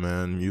 Nah,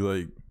 man. You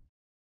like,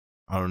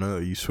 I don't know.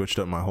 You switched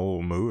up my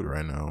whole mood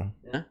right now.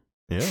 Yeah.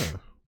 Yeah.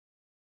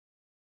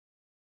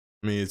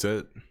 I mean, is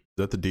that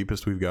the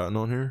deepest we've gotten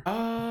on here?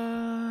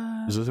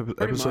 Has this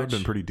episode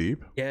been pretty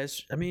deep?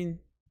 Yes. I mean,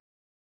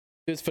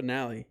 it was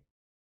finale.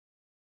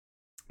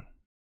 I'm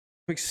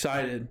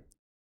excited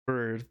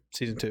for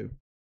season 2.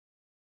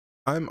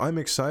 I'm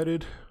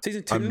excited.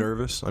 Season 2. I'm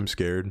nervous. I'm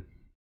scared.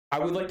 I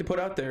would like to put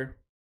out there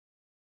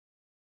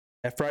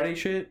that Friday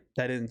shit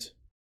that ends.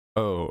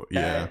 Oh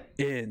yeah,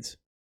 that ends.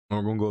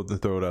 I'm gonna go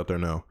throw it out there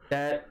now.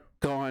 That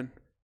gone.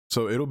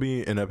 So it'll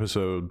be an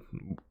episode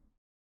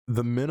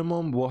the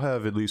minimum we'll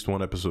have at least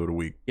one episode a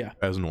week. Yeah,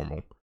 as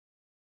normal.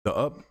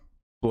 The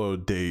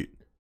upload date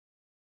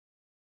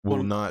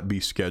will not be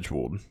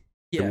scheduled.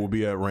 Yeah. It will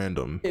be at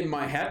random. It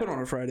might happen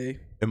on a Friday.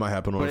 It might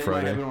happen on a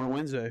Friday. It might happen on a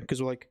Wednesday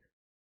because like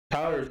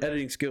Tyler's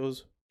editing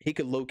skills, he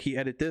could low key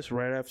edit this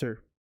right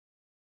after.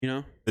 You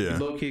know? Yeah.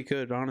 Low key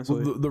could,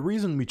 honestly. Well, the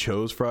reason we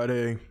chose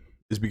Friday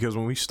is because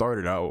when we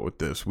started out with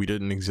this, we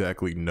didn't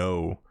exactly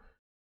know.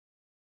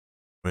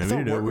 We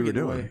didn't know what we were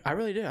doing. I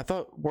really did. I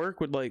thought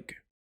work would like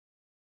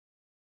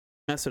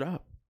mess it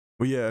up.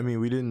 Well, yeah, I mean,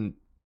 we didn't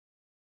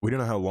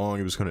know how long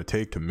it was going to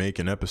take to make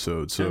an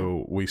episode,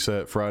 so we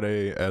set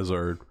Friday as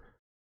our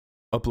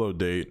upload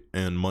date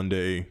and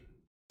Monday,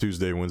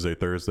 Tuesday, Wednesday,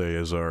 Thursday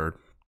as our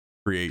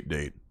create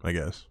date, I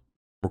guess.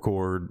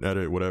 Record,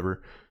 edit,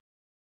 whatever.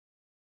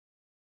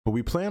 But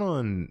we plan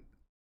on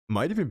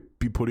might even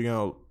be putting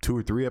out 2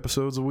 or 3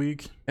 episodes a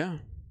week. Yeah.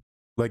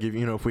 Like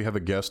if we have a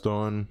guest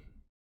on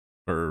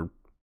or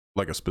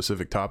like a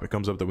specific topic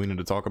comes up that we need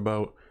to talk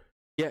about.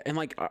 Yeah, and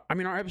like I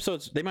mean our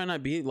episodes, they might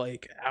not be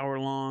like hour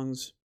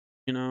longs,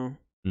 you know.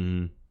 Mm-hmm.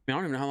 I mean, I don't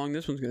even know how long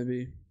this one's going to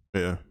be.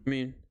 Yeah. I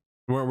mean,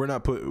 we're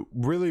not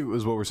really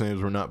is what we're saying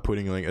is we're not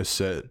putting like a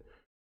set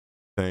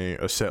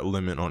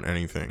limit on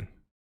anything.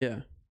 Yeah.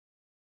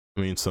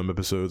 I mean, some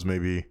episodes may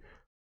be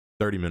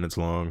 30 minutes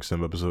long,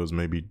 some episodes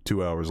may be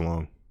 2 hours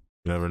long.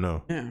 You never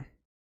know. Yeah.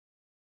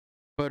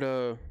 But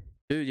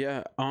dude,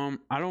 yeah.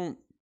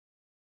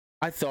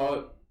 I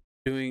thought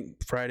doing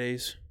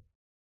Fridays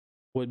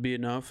would be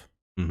enough.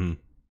 Mm-hmm.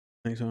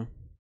 I think so.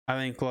 I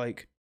think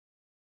like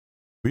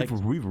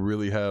we've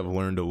really have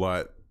learned a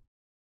lot.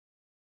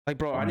 Like,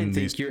 bro, I didn't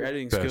think your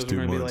editing skills were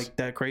gonna be like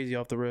that crazy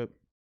off the rip.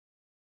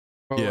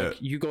 Bro, yeah.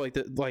 Like, you go like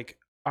that. Like,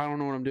 I don't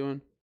know what I'm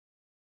doing.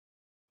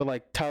 But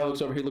like Tyler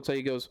looks over, he looks like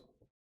he goes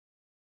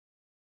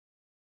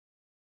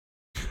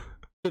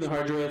to the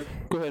hard drive.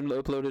 Go ahead and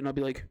upload it, and I'll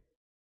be like,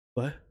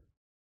 what?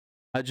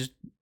 I just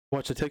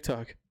watched a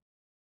TikTok.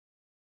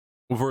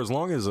 Well, for as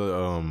long as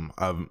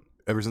I've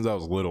ever since I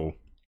was little,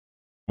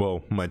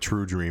 well, my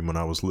true dream when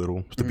I was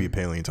little was to be a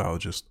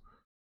paleontologist.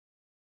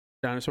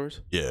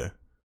 Dinosaurs? Yeah.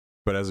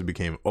 But as I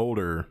became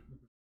older,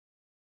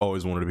 I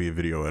always wanted to be a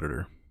video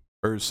editor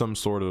or some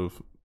sort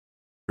of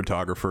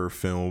photographer,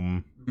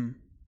 film,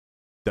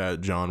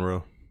 that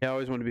genre. Yeah, I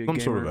always wanted to be a some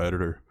gamer. Sort of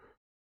editor.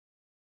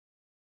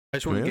 I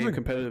just want to game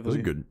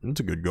competitively. That's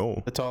a good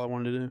goal. That's all I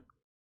wanted to do.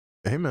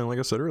 Hey man, like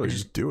I said earlier,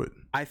 just do it.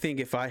 I think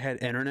if I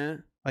had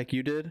internet like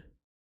you did,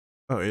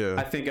 oh yeah,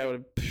 I think I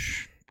would.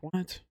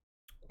 What?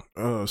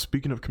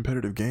 Speaking of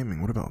competitive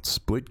gaming, what about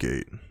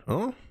Splitgate?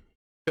 Huh?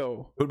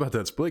 Yo, what about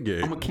that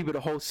Splitgate? I'm gonna keep it a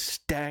whole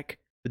stack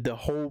with the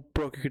whole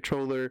Broken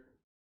Controller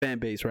fan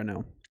base right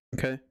now.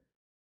 Okay,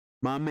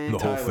 my man, the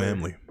whole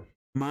family.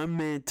 My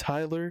man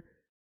Tyler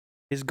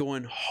is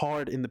going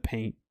hard in the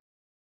paint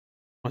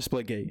on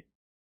Splitgate.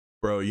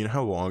 Bro, you know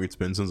how long it's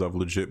been since I've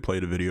legit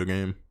played a video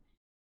game?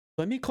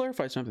 Let me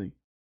clarify something.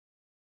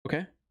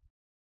 Okay?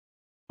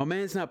 My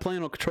man's not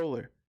playing on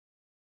controller.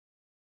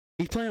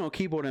 He's playing on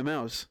keyboard and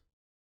mouse.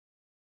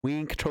 We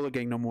ain't controller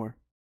gang no more.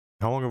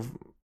 How long have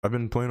I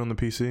been playing on the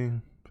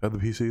PC? Had the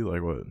PC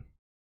like what?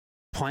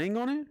 Playing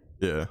on it?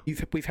 Yeah.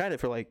 We've had it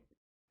for like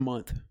a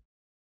month.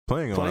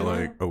 Playing on it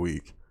like a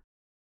week.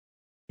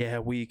 Yeah,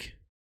 a week.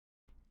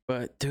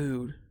 But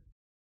dude,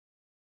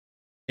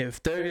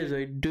 if there is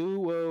a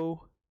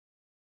duo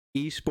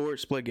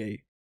esports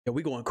Splitgate, yeah,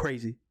 we going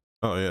crazy.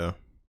 Oh yeah.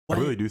 What?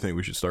 I really do think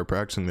we should start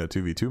practicing that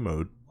 2v2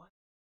 mode.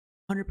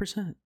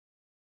 100%.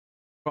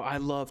 Bro, I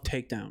love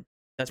Takedown.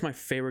 That's my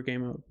favorite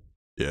game mode.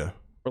 Yeah.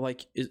 Or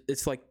like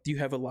it's like you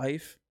have a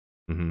life,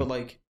 but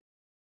like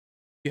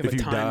you have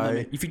if a time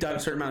limit. If you die a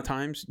certain amount of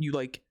times, you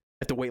like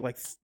have to wait like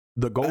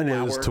the goal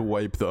is to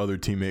wipe the other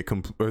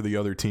teammate or the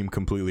other team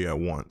completely at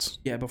once.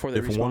 Yeah, before they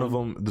if respawn. One of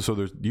them, so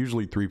there's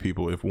usually 3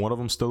 people. If one of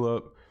them's still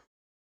up,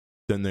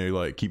 then they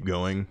like keep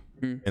going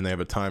and they have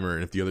a timer,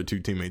 and if the other 2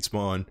 teammates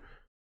spawn,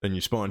 then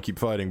you spawn, keep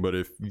fighting. But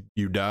if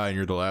you die and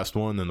you're the last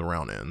one, then the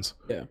round ends.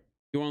 Yeah,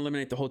 you want to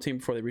eliminate the whole team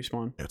before they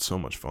respawn. Yeah, it's so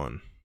much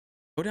fun.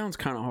 Showdown's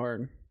kind of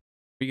hard.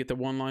 You get the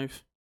 1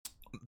 life.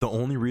 The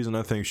only reason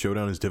I think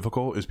Showdown is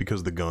difficult is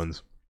because of the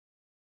guns.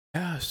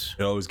 Yes,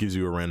 it always gives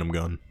you a random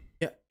gun.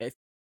 Yeah,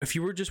 if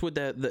you were just with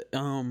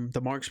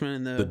the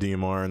marksman and the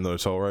DMR and the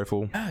assault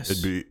rifle, yes,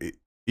 it'd be,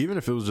 even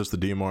if it was just the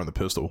DMR and the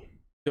pistol.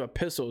 Yeah,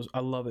 pistols,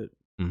 I love it.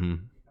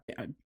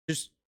 I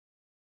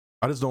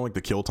just don't like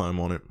the kill time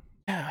on it.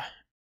 Yeah,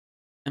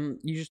 and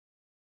I'm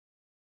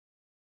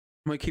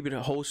gonna keep it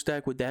a whole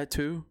stack with that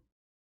too.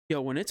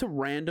 Yo, when it's a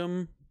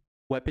random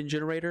weapon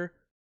generator,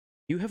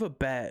 you have a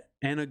bat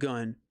and a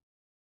gun.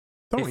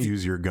 Don't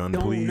use your gun,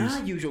 please. Do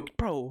not use your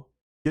bro.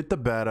 Get the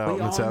bat out.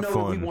 Let's have fun.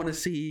 What we want to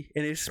see,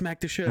 and it's smack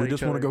the shit. We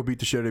just want to go beat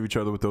the shit out of each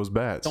other with those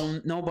bats.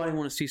 Nobody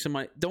want to see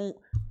somebody. Don't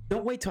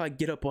wait till I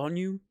get up on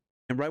you,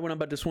 and right when I'm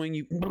about to swing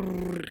you,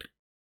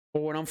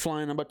 or when I'm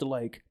flying, I'm about to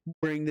like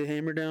bring the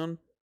hammer down.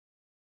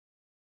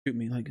 Shoot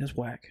me, like that's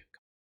whack.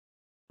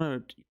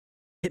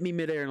 Hit me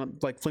midair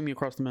and like fling me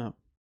across the map.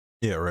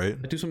 Yeah,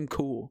 right. Do something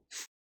cool.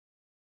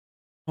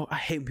 Oh, I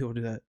hate when people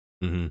do that.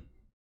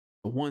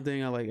 the one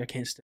thing I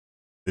can't stand.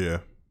 Yeah.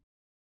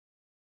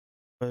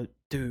 But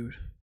dude,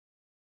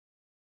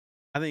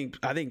 I think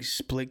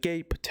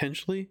Splitgate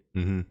potentially,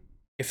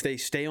 if they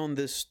stay on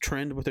this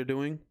trend, what they're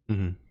doing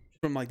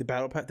from like the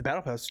battle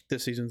pass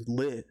this season's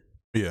lit.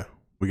 Yeah,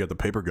 we got the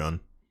paper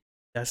gun.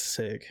 That's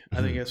sick.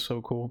 I think that's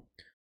so cool.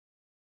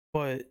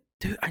 But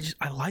dude,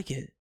 I like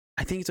it.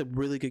 I think it's a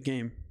really good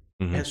game.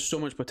 It has so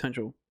much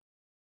potential.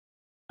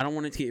 I don't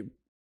want it to get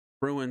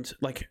ruined.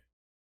 Like,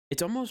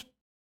 it's almost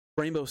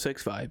Rainbow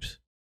Six vibes.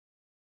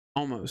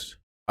 Almost.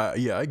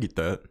 Yeah, I get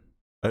that.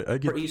 I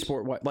get for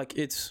esport. Like,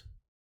 it's.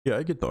 Yeah,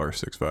 I get the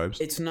R6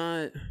 vibes. It's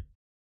not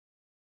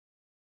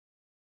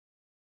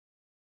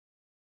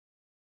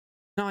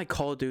like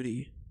Call of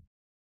Duty.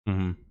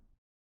 And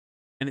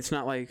it's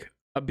not like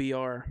a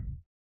BR,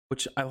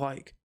 which I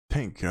like.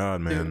 Thank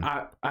God, man. Dude,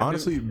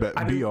 honestly,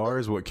 BR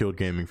is what killed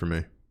gaming for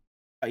me.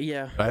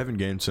 Yeah. I haven't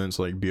gamed since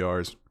like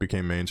BRs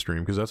became mainstream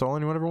because that's all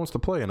anyone ever wants to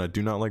play, and I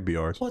do not like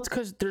BRs. Well, it's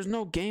because there's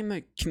no game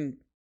that can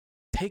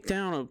take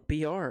down a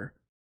BR.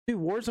 Dude,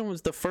 Warzone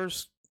was the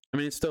first. I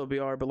mean, it's still a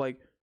BR, but like,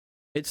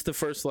 it's the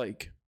first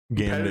like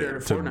game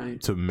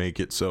to make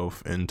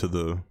itself into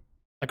the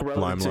like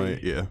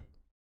limelight, yeah,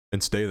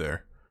 and stay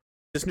there.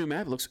 This new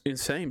map looks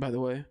insane, by the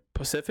way.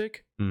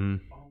 Pacific. Oh,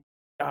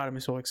 God, I'm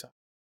so excited.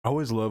 I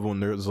always love when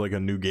there's like a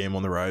new game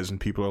on the rise and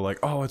people are like,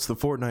 "Oh, it's the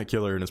Fortnite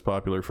killer," and it's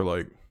popular for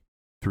like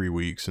 3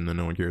 weeks, and then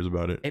no one cares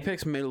about it.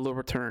 Apex made a little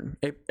return.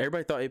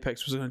 Everybody thought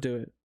Apex was going to do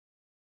it.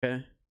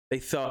 Okay, they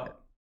thought,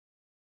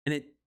 and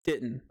it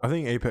didn't. I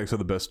think Apex had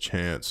the best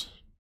chance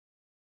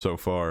so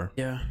far.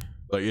 Yeah,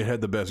 like it had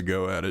the best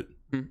go at it.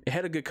 It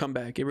had a good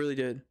comeback. It really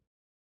did. It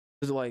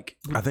was like,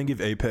 I think if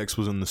Apex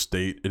was in the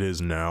state it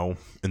is now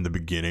in the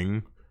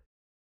beginning,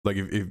 like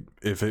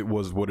if it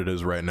was what it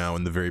is right now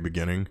in the very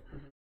beginning,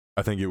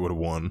 I think it would have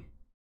won.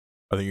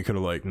 I think it could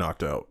have like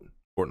knocked out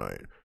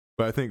Fortnite.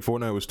 But I think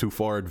Fortnite was too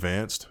far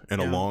advanced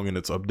and along in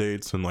its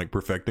updates and like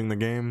perfecting the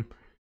game.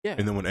 Yeah.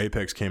 And then when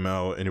Apex came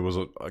out and it was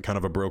a kind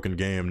of a broken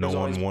game, there was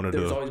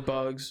always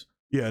bugs.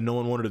 Yeah, no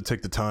one wanted to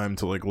take the time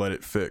to like let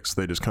it fix.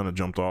 They just kind of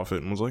jumped off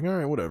it and was like, all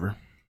right, whatever.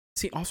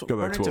 See, also, go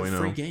back to what we know.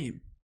 Free game.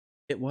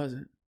 It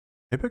wasn't.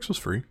 Apex was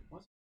free.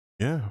 Was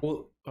it? Yeah.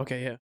 Well,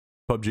 okay, yeah.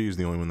 PUBG is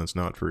the only one that's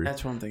not free.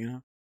 That's what I'm thinking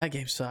of. That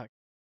game sucked.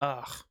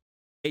 Ugh.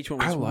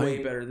 H1 was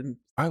way better than.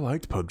 I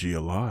liked PUBG a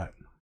lot.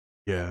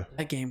 Yeah.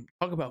 That game,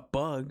 talk about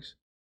bugs.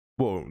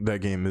 Well,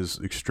 that game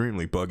is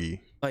extremely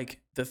buggy. Like,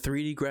 the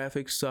 3D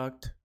graphics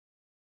sucked.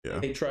 Yeah.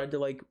 They tried to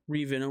like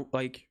revamp,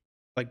 like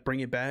bring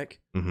it back,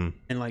 and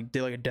like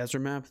did like a desert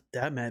map.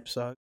 That map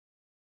sucked.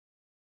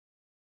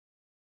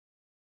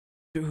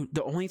 Dude,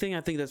 the only thing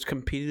I think that's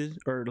competed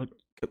or like,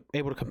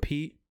 able to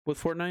compete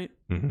with Fortnite,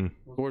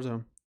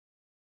 Warzone.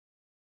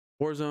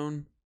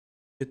 Warzone,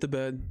 hit the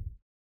bed,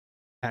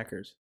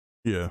 hackers.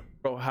 Yeah,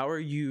 bro, how are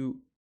you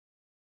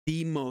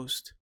the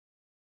most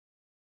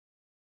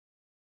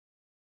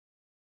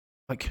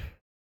like?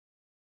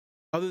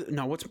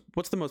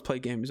 What's the most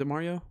played game? Is it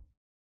Mario?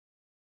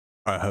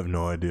 I have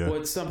no idea. Well,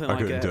 it's something like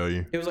that. I couldn't tell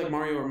you. It was like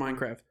Mario or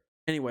Minecraft.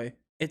 Anyway,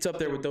 it's up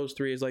there with those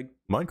three. Is like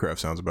Minecraft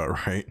sounds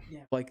about right.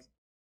 Yeah, like,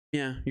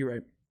 yeah, you're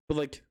right. But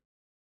like,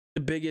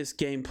 the biggest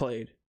game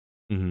played.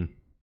 Call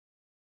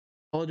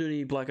of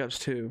Duty Black Ops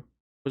 2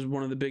 was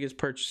one of the biggest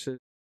purchases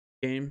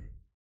game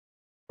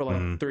for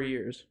like 3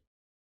 years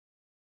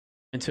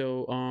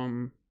until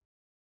Modern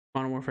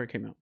Warfare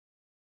came out.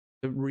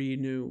 The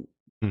renew.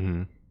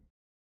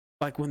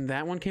 Like when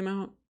that one came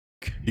out.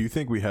 Do you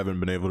think we haven't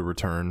been able to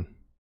return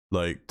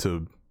like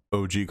to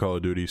OG Call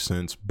of Duty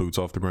since Boots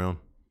Off the Ground?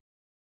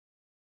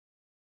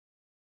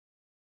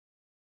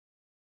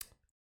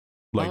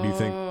 Like, do you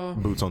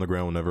think Boots on the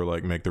Ground will never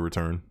like make the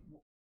return?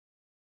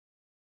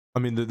 I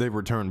mean, they've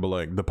returned, but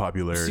like the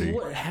popularity. See,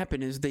 what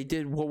happened is they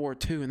did World War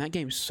II, and that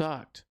game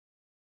sucked.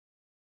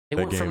 It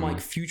went from like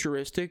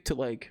futuristic to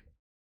like.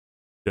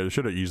 Yeah, they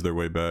should have eased their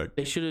way back.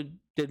 They should have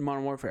did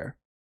Modern Warfare,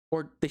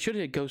 or they should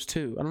have did Ghost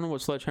 2. I don't know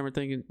what Sledgehammer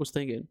was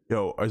thinking.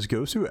 Yo, is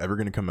Ghost 2 ever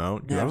gonna come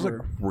out? That was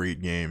a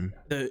great game.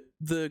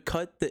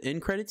 The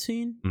end credit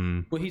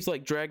scene where he's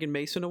like dragging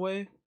Mason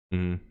away.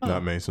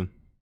 Not Mason.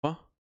 Huh?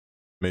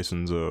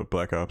 Mason's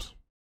Black Ops.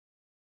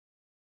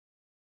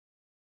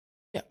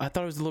 Yeah, I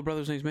thought it was the little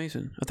brother's name's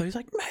Mason. I thought he's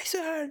like,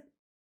 Mason!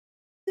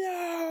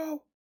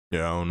 No!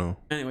 Yeah, I don't know.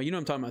 Anyway, you know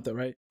what I'm talking about though,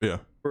 right? Yeah.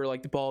 Where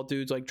like the bald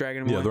dude's like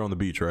dragging him away. Yeah, they're on the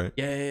beach, right?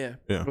 Yeah.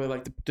 Where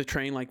like the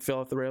train like fell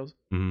off the rails.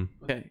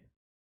 Okay.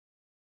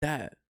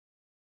 That.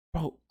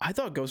 Bro, I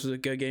thought Ghost was a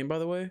good game, by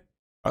the way.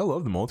 I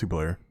love the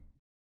multiplayer.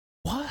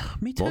 What?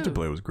 Me too.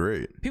 Multiplayer was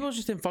great. People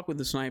just didn't fuck with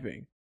the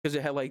sniping. Because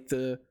it had like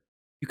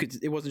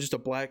it wasn't just a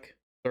black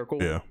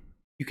circle. Yeah.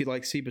 You could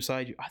like see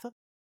beside you. I thought.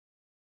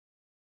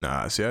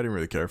 Nah, see, I didn't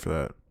really care for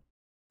that.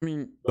 I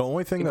mean, the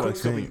only thing that I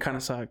think kind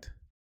of sucked.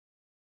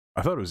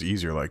 I thought it was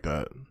easier like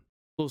that. A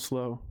little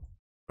slow.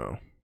 Oh.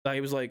 Like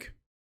it was like.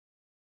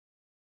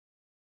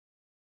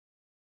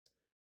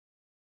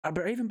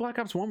 But even Black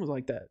Ops 1 was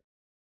like that.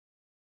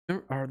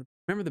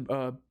 Remember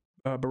the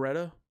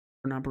Beretta?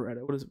 Or not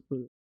Beretta? What is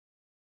it?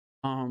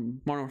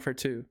 Modern Warfare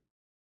 2.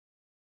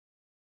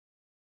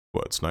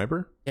 What,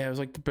 sniper? Yeah, it was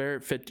like the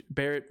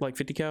Barrett like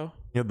 50 cal.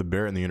 You had the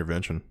Barrett and the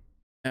Intervention.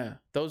 Yeah,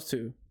 those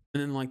two,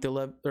 and then like the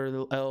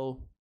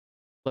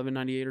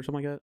L1198 or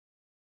something like that.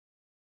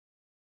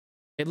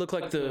 It looked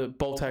like the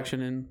bolt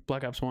action in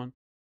Black Ops 1.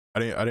 I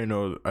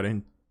don't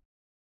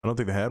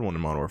think they had one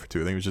in Modern Warfare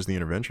 2. I think it was just the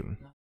Intervention.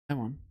 That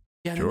one.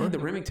 Yeah, sure. They had the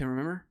Remington,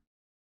 remember?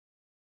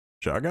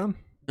 Shotgun?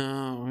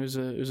 No, it was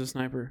a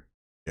sniper.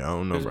 Yeah, I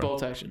don't know. It was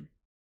bolt action.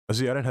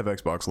 See, I didn't have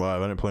Xbox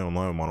Live. I didn't play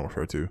online with Modern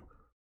Warfare 2.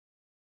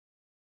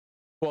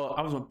 Well,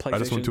 I was on PlayStation. I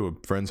just went to a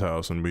friend's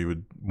house and we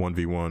would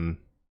 1v1.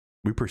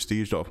 We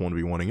prestiged off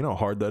 1v1. You know how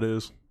hard that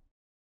is?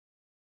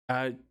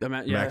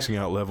 Maxing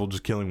out level,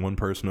 just killing one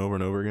person over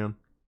and over again.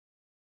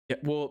 Yeah.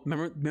 Well,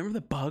 remember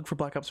the bug for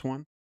Black Ops 1?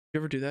 Did you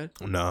ever do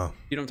that? No.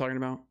 You know what I'm talking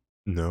about?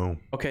 No.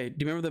 Okay.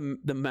 Do you remember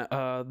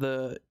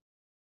the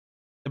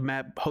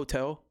map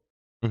hotel?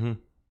 Mm-hmm.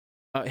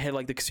 It had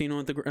like the casino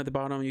at the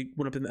bottom. You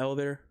went up in the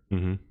elevator.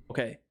 Mm-hmm.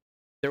 Okay.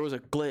 There was a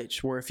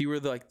glitch where if you were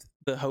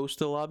the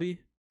host of the lobby,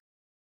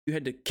 you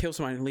had to kill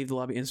somebody and leave the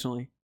lobby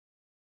instantly.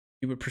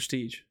 You would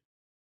prestige.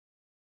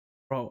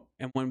 Bro,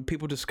 and when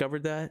people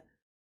discovered that,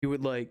 you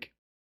would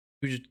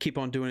just keep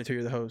on doing it till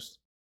you're the host.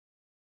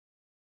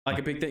 Like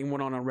a big thing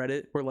went on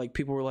Reddit where like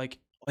people were like,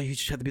 "Oh, you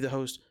just have to be the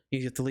host.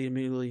 You have to leave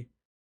immediately."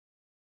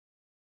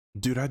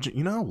 Dude,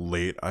 you know how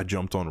late I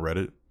jumped on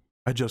Reddit?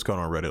 I just got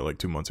on Reddit like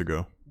 2 months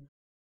ago.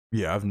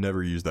 Yeah, I've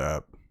never used the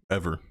app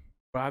ever.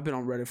 But I've been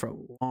on Reddit for a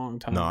long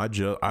time.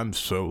 No, I'm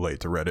so late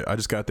to Reddit. I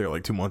just got there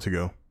like 2 months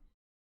ago.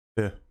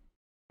 Yeah.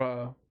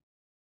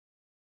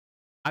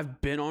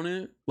 I've been on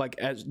it like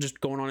as just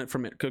going on it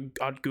from it.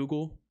 I'd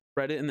Google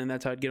Reddit and then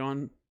that's how I'd get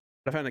on.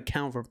 I've had an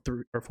account for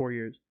 3 or 4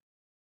 years.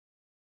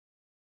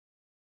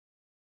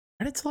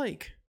 Reddit's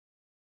like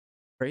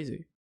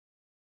crazy.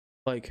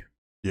 Like,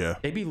 yeah,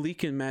 they be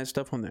leaking mad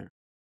stuff on there.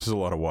 There's a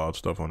lot of wild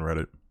stuff on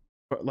Reddit.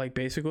 But like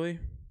basically,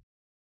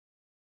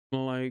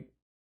 like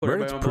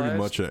Reddit's pretty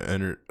much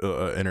an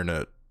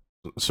internet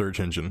search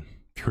engine.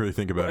 If you really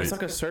think about it, it's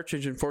like a search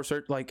engine for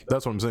search. Like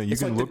that's what I'm saying. You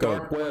can look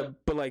up dark web,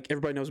 but like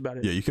everybody knows about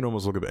it. Yeah, you can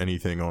almost look up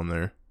anything on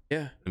there.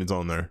 Yeah, and it's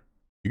on there.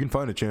 You can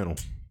find a channel.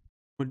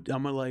 I'm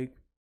gonna like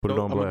put it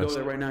on blast. I'm gonna go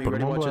there right now. You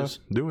ready to watch this?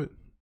 Do it.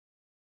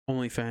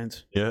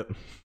 OnlyFans. Yep,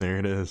 there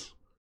it is.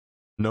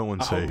 No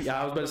one's safe.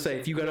 I was about to say,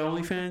 if you got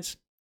OnlyFans,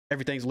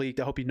 everything's leaked.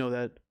 I hope you know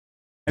that.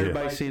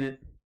 Everybody's seen it.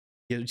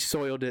 You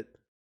soiled it.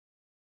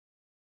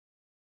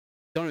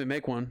 Don't even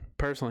make one,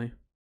 personally.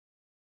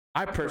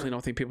 I personally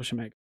don't think people should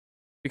make it.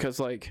 Because,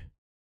 like,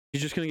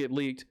 you're just going to get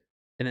leaked.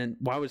 And then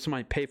why would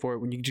somebody pay for it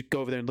when you can just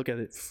go over there and look at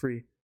it for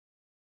free?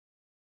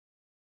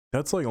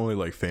 That's, like, only,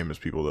 like, famous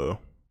people, though.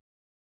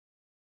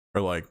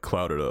 Or, like,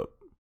 clouded up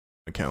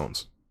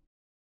accounts.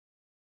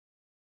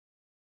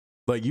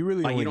 Like, you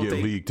really only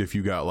get leaked if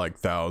you got, like,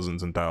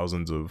 thousands and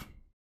thousands of...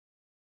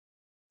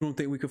 You don't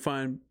think we could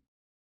find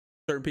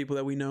certain people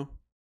that we know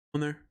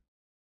on there?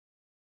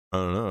 I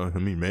don't know. I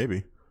mean,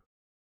 maybe.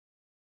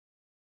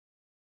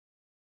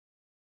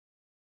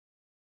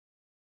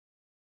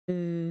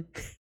 You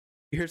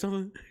hear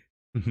something?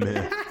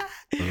 Man.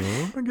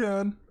 Oh my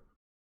god.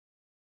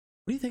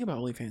 What do you think about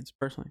OnlyFans,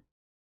 personally?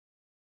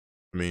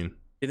 I mean,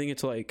 you think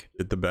it's like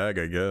hit the bag,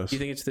 I guess. You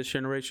think it's this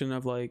generation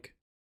of like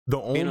the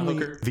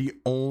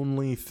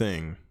only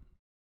thing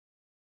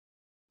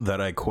that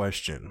I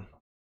question?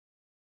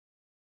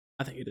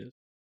 I think it is.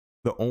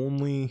 The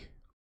only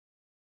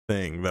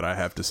thing that I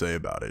have to say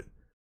about it.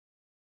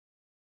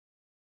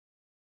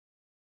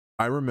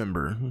 I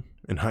remember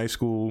in high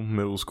school,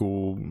 middle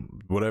school,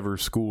 whatever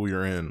school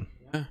you're in,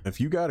 if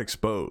you got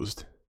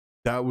exposed,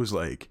 that was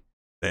like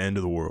the end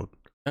of the world.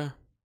 Yeah.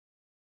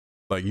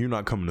 Like, you're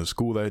not coming to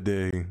school that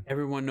day.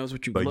 Everyone knows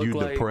what you look like. Like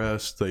you're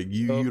depressed. Like,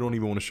 you don't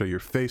even want to show your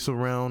face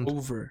around.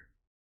 Over.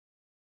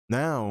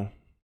 Now,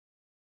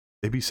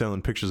 they be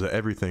selling pictures of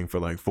everything for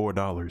like $4.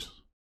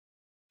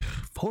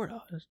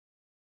 $4?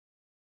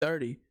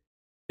 30,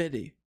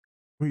 50.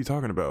 What are you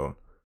talking about?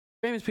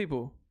 Famous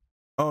people.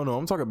 Oh no,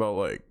 I'm talking about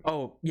like.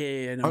 Oh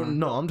yeah.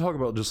 No, I'm talking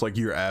about just like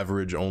your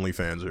average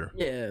OnlyFanser.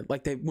 Yeah,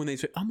 like when they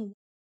say I'm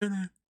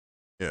a.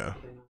 Yeah.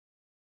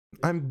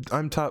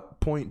 I'm top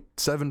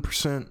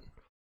 0.7%.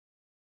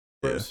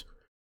 Yeah.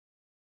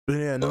 But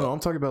yeah, no, I'm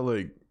talking about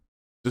like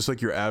just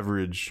like your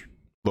average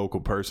local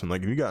person.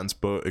 Like if you got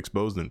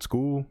exposed in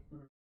school,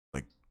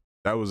 like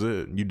that was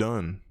it. You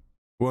done.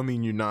 Well, I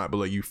mean, you're not, but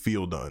like you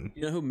feel done.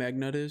 You know who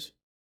Megnut is?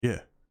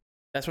 Yeah.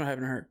 That's what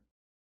happened to her.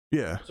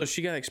 Yeah. So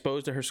she got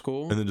exposed to her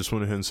school. And then just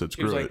went ahead and said,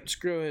 screw it. She was like,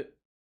 screw it.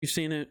 You've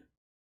seen it.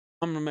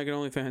 I'm going to make it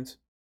OnlyFans.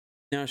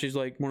 Now she's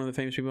like one of the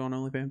famous people on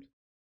OnlyFans.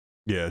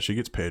 Yeah, she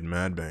gets paid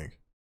mad bank.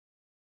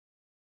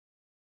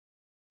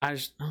 I'm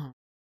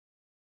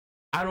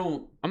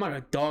not going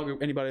to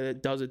dog anybody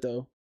that does it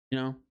though, you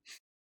know?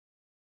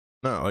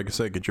 No, like I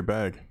said, get your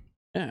bag.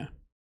 Yeah.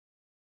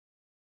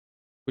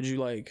 Would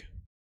you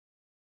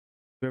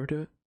ever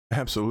do it?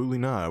 Absolutely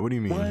not. What do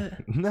you mean?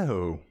 What?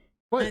 No.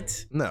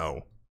 What?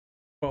 No.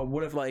 Well,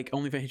 what if like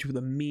OnlyFans hit you with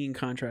a mean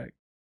contract?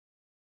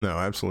 No,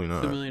 absolutely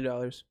not. $2 million.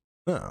 No.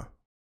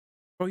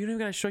 Bro, you don't even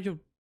gotta show your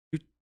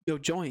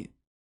joint.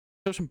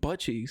 Show some butt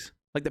cheeks.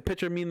 Like the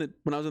picture of me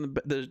when I was in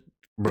the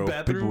Bro,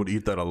 bathroom. people would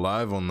eat that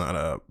alive on that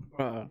app.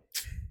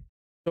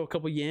 Throw a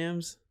couple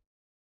yams.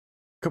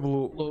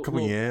 Couple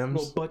yams.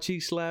 Little butt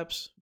cheek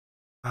slaps.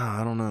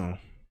 I don't know.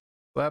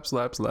 Slap,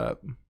 slap, slap.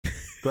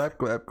 Clap,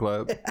 clap,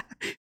 clap.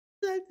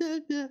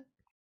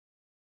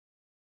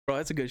 Bro,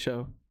 that's a good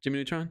show. Jimmy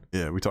Neutron?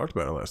 Yeah, we talked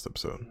about it last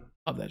episode.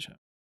 Love that show.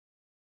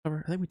 I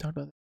think we talked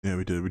about it. Yeah,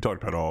 we did. We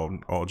talked about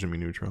all Jimmy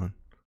Neutron.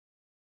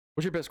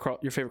 What's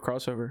your favorite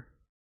crossover?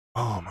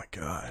 Oh my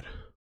god.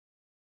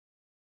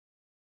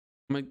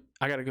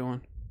 I gotta go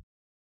on.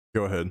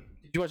 Go ahead.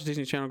 Did you watch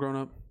Disney Channel growing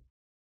up?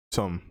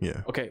 Some,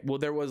 yeah. Okay, well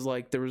there was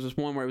this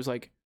one where it was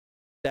like,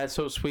 That's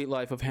So Sweet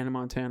Life of Hannah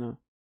Montana.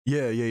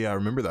 Yeah. I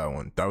remember that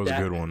one. That was a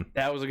good one.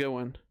 That was a good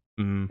one.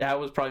 Mm-hmm. That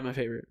was probably my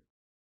favorite.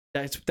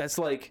 That's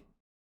like,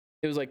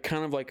 it was like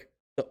kind of like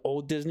the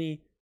old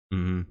Disney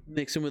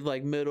mixing with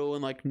like middle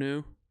and like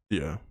new.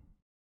 Yeah.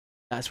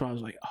 That's when I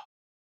was like, oh.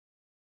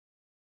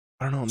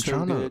 I don't know. I'm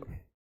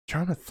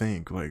trying to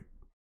think. Like,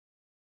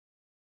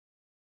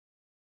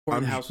 Boy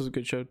in the House was a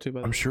good show too.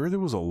 I'm sure there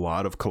was a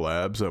lot of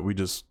collabs that we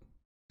just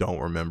don't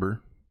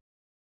remember.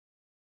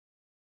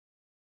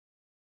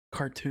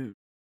 Cartoon.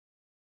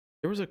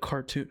 There was a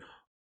cartoon. Do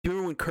you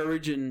remember when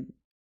Courage and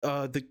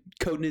the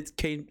Codenates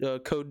came?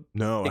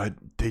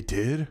 They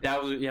did.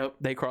 That was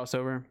they crossed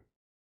over.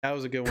 That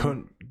was a good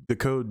one. The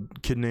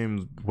Code Kid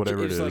Named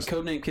whatever it is. It's like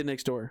Codename Kid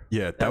Next Door.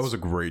 Yeah, that was a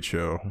great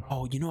show.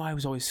 Oh, I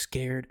was always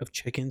scared of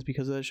chickens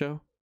because of that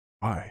show.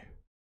 Why?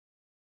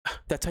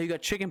 That's how you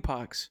got chicken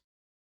pox.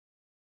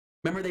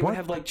 Remember they would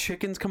have like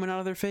chickens coming out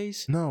of their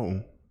face?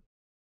 No.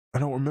 I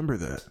don't remember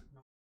that.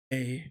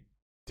 Hey.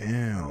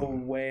 Damn.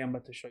 No way, I'm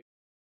about to show you.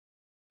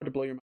 I'm about to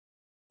blow your mind.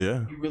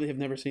 Yeah. You really have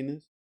never seen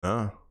this?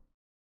 No.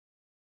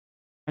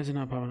 Why is it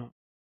not popping up?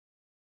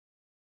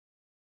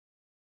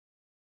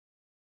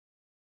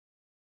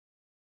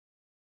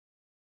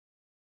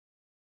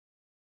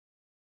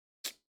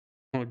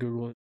 I'm gonna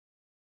Google it.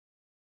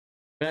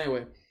 But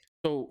anyway,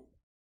 so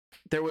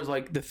there was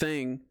like the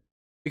thing,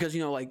 because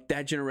like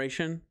that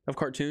generation of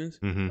cartoons,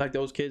 like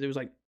those kids, it was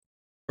like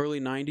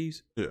early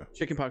 90s. Yeah.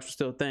 Chickenpox was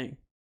still a thing.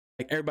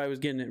 Like everybody was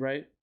getting it,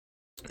 right?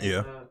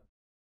 Yeah.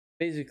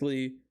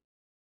 Basically,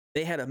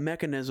 they had a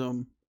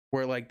mechanism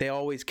where like they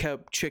always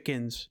kept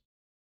chickens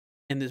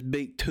in this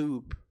big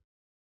tube,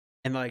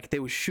 and like they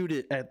would shoot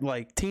it at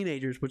like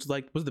teenagers, which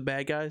like was the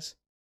bad guys.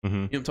 You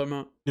know what I'm talking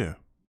about? Yeah.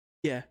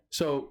 Yeah.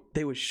 So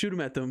they would shoot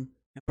them at them,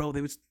 and bro,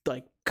 they would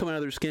like come out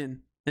of their skin, and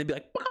they'd be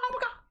like, "Baka,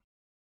 baka."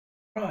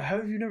 Bro, how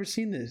have you never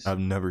seen this? I've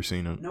never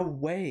seen it. No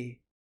way.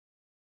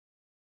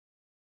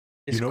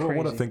 It's what I want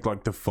to crazy. think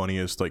like the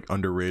funniest like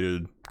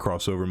underrated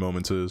crossover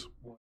moments is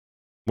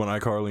when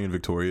iCarly and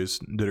Victorious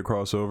did a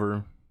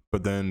crossover,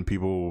 but then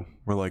people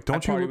were like,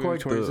 "Don't you look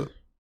like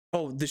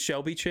the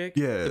Shelby chick?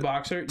 Yeah, the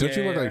boxer. Don't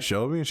you look like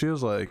Shelby?" And she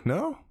was like,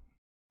 "No,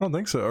 I don't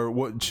think so." Or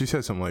what? She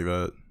said something like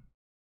that.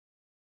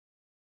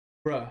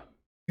 Bruh,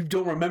 you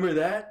don't remember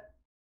that?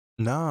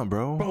 Nah,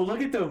 bro. Bro,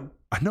 look at them.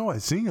 I know I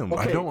seen them.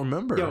 Okay. I don't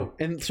remember. Yo,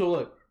 and so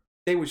look,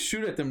 they would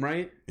shoot at them,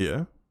 right?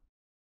 Yeah.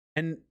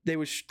 And they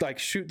would like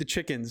shoot the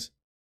chickens,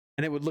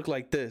 and it would look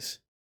like this.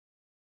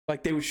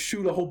 Like they would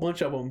shoot a whole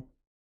bunch of them,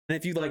 and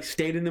if you like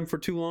stayed in them for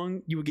too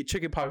long, you would get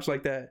chicken pox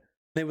like that.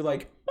 They would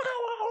like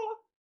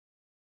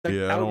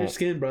out your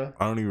skin, bro.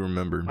 I don't even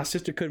remember. My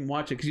sister couldn't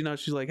watch it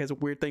because she's like has a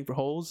weird thing for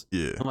holes.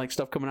 Yeah. And like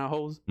stuff coming out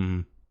holes.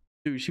 Mm-hmm.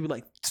 Dude, she would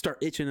like start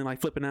itching and like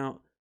flipping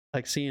out,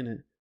 like seeing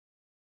it.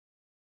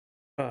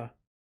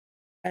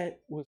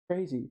 That was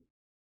crazy.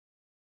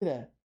 Look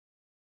at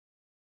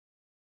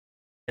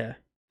that.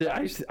 Yeah.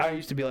 I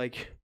used to be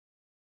like,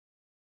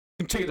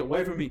 take it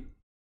away from me.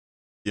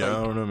 Yeah, like,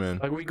 I don't know, man.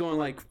 Like we going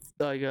like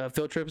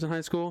field trips in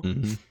high school.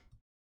 Mm-hmm.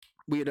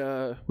 We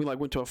like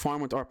went to a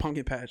farm with our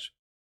pumpkin patch.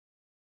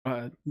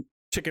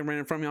 Chicken ran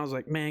in front of me. I was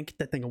like, man, get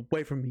that thing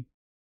away from me.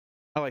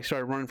 I like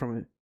started running from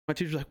it. My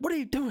teacher was like, what are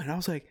you doing? I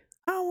was like,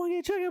 I don't want to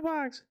get chicken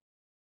pox.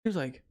 He was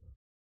like,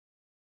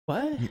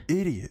 what? You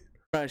idiot.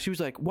 Right. She was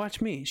like, watch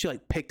me. She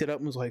like picked it up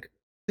and was like,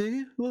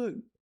 see, look,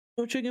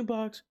 no chicken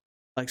pox.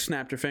 Like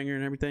snapped her finger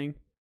and everything.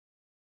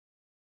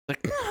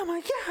 Like, oh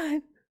my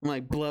God. I'm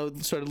like,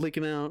 blood started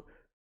leaking out.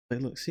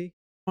 Like, look, see,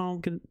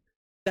 that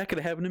could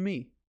have happened to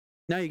me.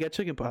 Now you got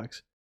chicken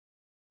pox.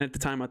 And at the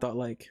time I thought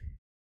like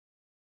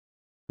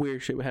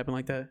weird shit would happen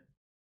like that.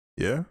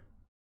 Yeah.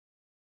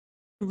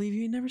 I believe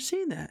you ain't never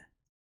seen that.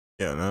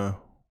 Yeah, no.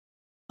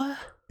 What?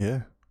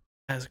 Yeah.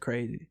 That's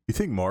crazy. You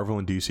think Marvel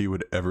and DC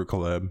would ever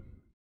collab?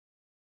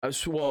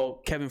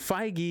 Well, Kevin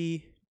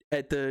Feige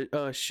at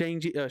the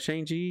Shang-Chi,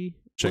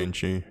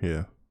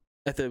 yeah.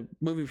 at the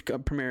movie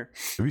premiere.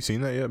 Have you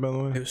seen that yet, by the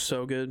way? It was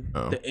so good.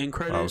 Oh. The end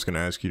credit. I was going to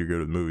ask you to go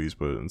to the movies,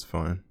 but it's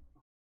fine.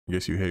 I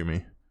guess you hate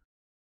me.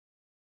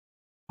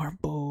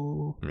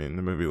 Marble. I mean,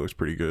 the movie looks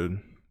pretty good.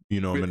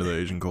 I'm into the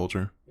Asian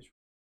culture.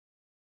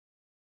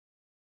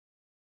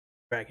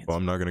 Dragons. Well,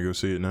 I'm not going to go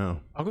see it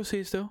now. I'll go see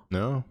it still.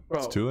 No, Bro,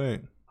 it's too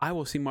late. I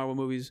will see Marvel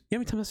movies. You know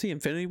how many times I see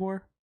Infinity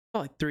War? I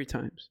saw like 3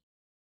 times.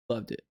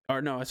 Loved it.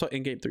 Or no, I saw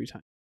Endgame 3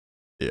 times.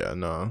 Yeah,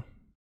 no.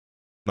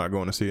 Not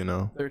going to see it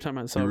now. Third time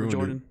I saw You it with ruined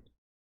Jordan.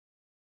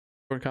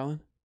 for Colin.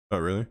 Oh,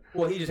 really?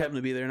 Well, he just happened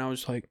to be there, and I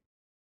was like,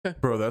 okay.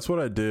 Bro, that's what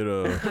I did.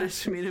 I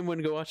just me and him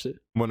went to go watch it.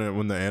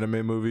 When the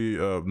anime movie,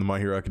 the My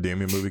Hero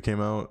Academia movie came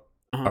out,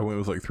 I went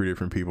with like 3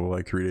 different people,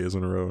 like 3 days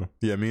in a row.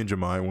 Yeah, me and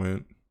Jemai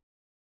went.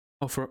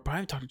 Oh, but I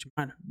haven't talked to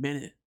Jemai in a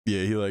minute.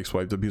 Yeah, he like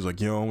swiped up. He was like,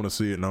 yo, I want to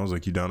see it. And I was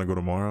like, you down to go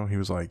tomorrow? He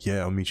was like,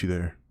 yeah, I'll meet you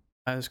there.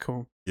 That's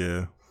cool.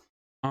 Yeah.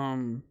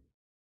 Dude,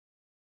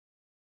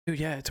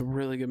 yeah, it's a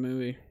really good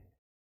movie.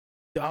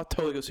 I'll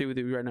totally go see it with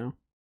you right now.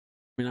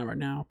 I mean, not right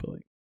now, but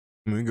like.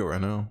 We can go right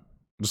now.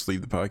 Just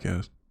leave the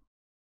podcast.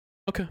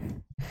 Okay.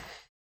 Can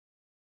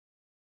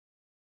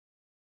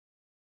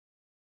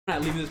I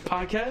leave this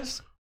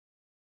podcast?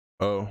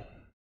 Oh.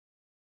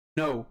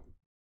 No.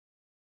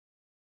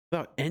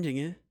 Without ending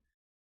it.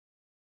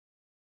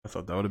 I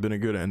thought that would have been a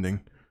good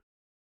ending.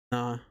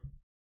 Nah.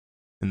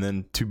 And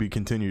then to be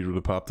continued would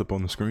have popped up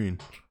on the screen.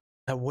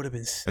 That would have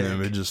been sick. And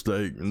then it just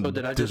like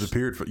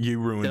disappeared. You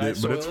ruined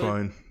it, but it's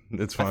fine.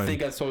 It's fine. I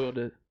think I soiled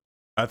it.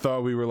 I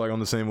thought we were like on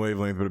the same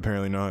wavelength, but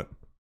apparently not.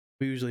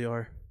 We usually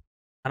are.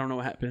 I don't know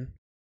what happened.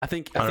 I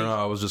don't know.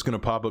 I was just gonna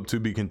pop up to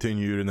be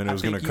continued, and then it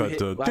was gonna cut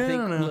to. Look,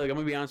 I'm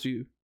gonna be honest with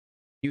you.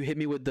 You hit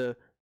me with the,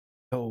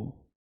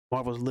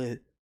 Marvel's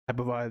lit type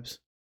of vibes.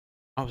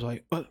 I was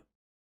like, what?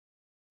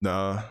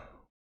 Nah.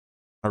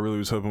 I really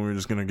was hoping we were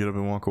just gonna get up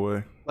and walk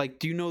away. Like,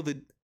 do you know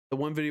the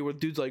one video where the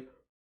dude's like,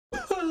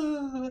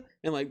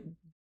 and like,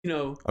 you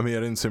know? I mean, I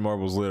didn't say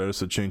Marvel's lit. I just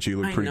said Shang-Chi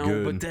looked pretty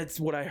good. But that's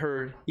what I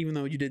heard. Even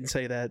though you didn't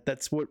say that,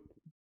 that's what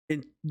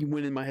you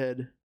went in my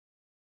head.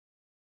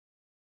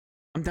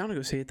 I'm down to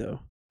go see it though.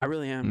 I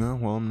really am. No,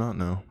 well, I'm not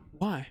now.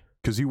 Why?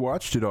 Because you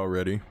watched it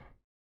already.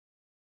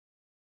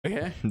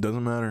 Okay. It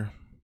doesn't matter.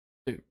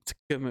 Dude, it's a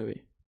good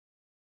movie.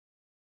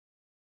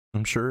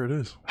 I'm sure it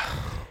is.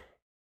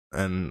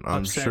 And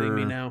I'm upsetting sure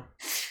me now.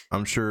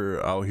 I'm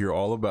sure I'll hear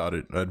all about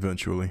it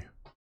eventually.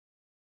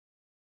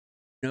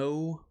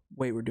 No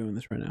way we're doing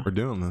this right now. We're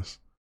doing this.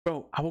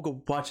 Bro, I will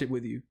go watch it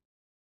with you.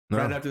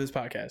 Right after this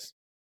podcast.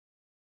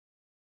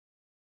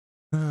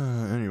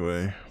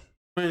 Anyway.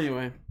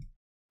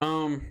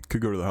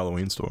 Could go to the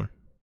Halloween store.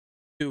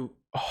 Dude,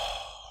 want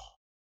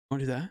to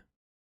do that?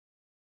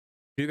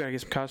 You gotta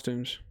get some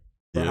costumes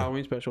for a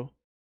Halloween special.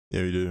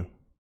 Yeah, we do.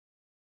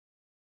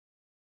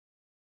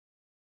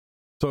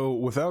 So,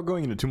 without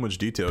going into too much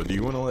detail, do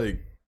you want to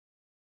like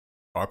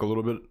talk a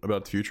little bit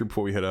about the future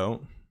before we head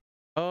out?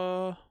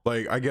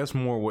 Like, I guess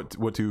more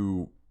what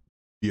to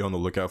be on the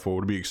lookout for,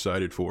 what to be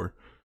excited for.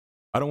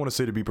 I don't want to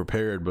say to be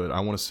prepared, but I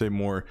want to say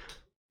more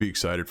be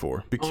excited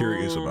for, be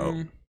curious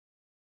about.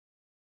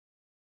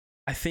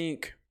 I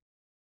think.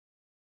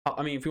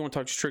 I mean, if you want to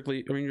talk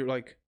strictly, I mean, you're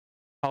like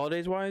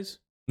holidays wise.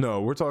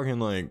 No, we're talking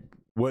like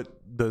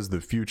what does the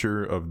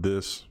future of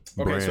this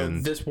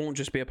brand? So this won't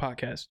just be a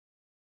podcast.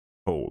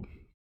 Hold.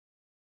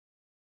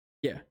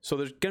 Yeah, so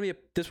there's gonna be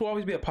this will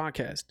always be a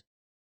podcast.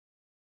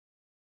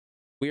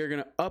 We are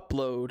gonna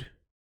upload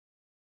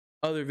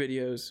other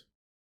videos,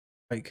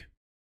 like it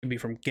could be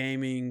from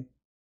gaming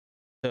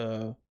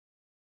to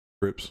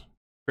trips,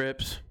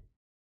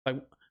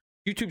 like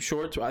YouTube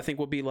Shorts. I think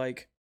will be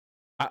like,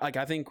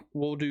 I think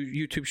we'll do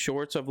YouTube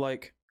Shorts of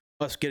like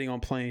us getting on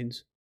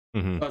planes,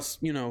 us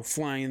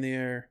flying in the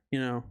air,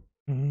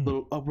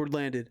 little upward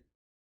landed,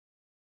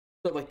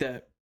 stuff like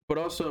that. But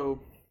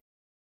also,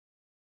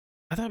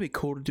 I thought it'd be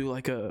cool to do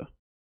like a,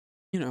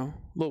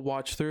 little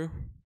watch through.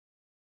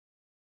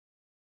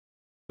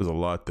 There's a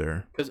lot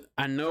there. Because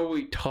I know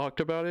we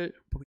talked about it.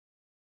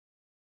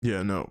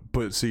 Yeah, no.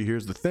 But see,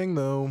 here's the thing,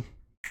 though.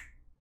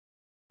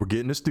 We're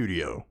getting a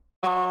studio.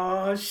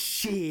 Oh,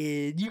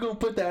 shit. You gonna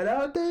put that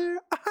out there?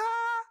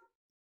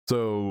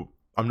 So,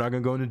 I'm not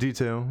gonna go into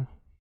detail.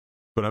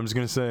 But I'm just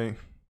gonna say,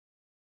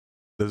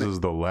 this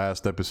is the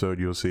last episode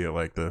you'll see it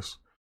like this.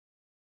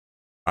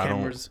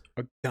 Cameras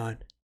are done.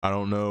 I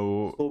don't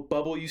know. This little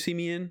bubble you see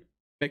me in?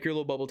 Make your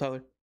little bubble,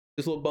 Tyler.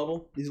 This little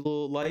bubble, these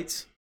little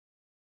lights.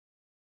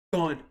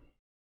 Gone.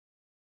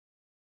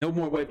 No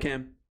more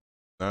webcam.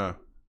 Nah.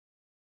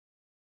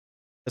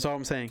 That's all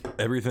I'm saying.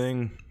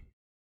 Everything.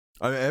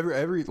 I mean,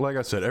 every like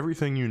I said,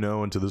 everything you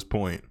know until this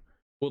point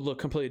will look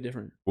completely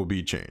different. Will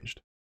be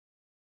changed.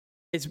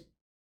 It's a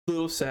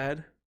little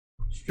sad,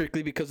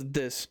 strictly because of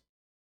this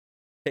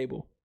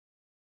table.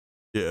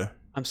 Yeah.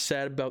 I'm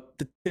sad about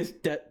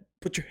that.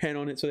 Put your hand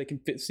on it so they can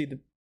see the.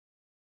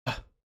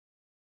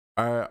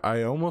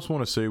 I almost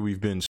want to say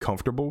we've been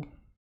comfortable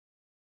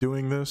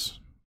doing this.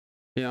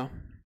 Yeah.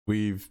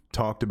 We've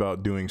talked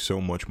about doing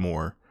so much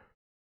more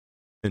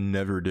and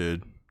never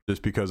did.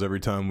 Just because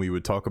every time we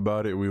would talk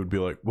about it, we would be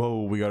like,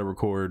 whoa, we got to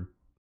record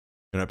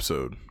an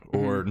episode.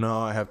 Or, no,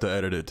 I have to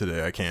edit it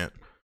today. I can't.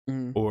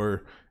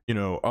 Or,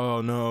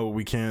 oh, no,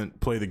 we can't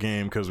play the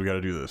game because we got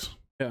to do this.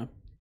 Yeah.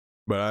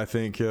 But I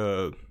think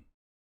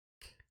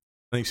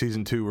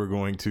season 2 we're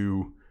going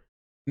to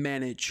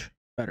manage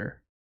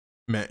better.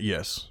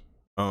 Yes.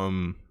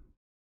 I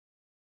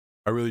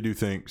really do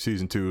think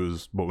season 2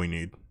 is what we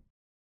need.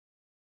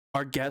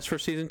 Our guest for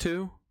season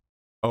 2?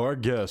 Oh, our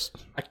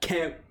guest. I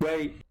can't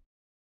wait.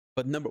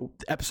 But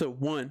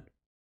episode 1,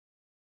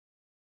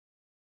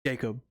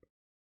 Jacob.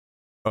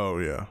 Oh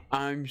yeah.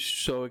 I'm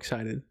so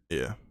excited.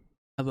 Yeah.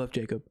 I love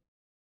Jacob.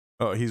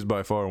 Oh, he's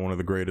by far one of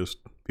the greatest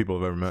people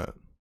I've ever met.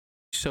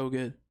 So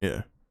good.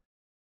 Yeah.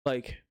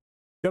 Like,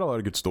 got a lot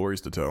of good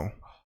stories to tell.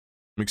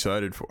 I'm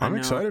excited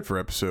for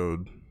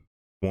episode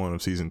 1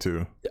 of season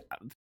 2.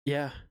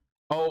 Yeah.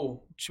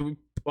 Oh, should we?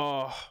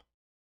 Oh.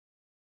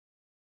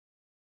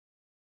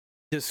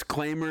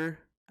 Disclaimer.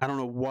 I don't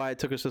know why it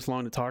took us this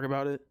long to talk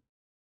about it.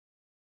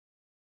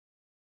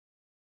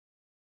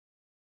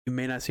 You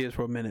may not see us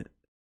for a minute.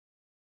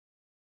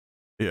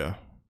 Yeah.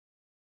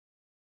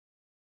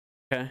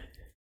 Okay.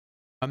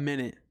 A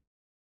minute.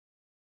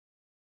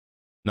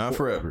 Not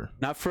forever.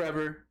 Not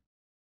forever.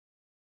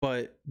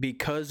 But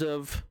because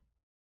of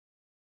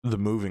the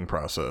moving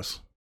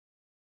process.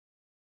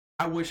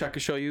 I wish I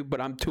could show you, but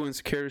I'm too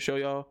insecure to show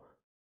y'all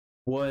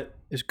what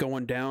is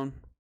going down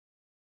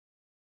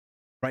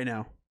right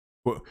now.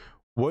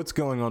 What's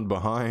going on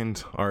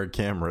behind our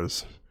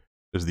cameras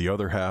is the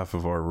other half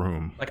of our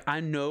room. Like, I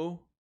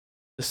know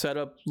the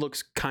setup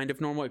looks kind of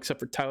normal except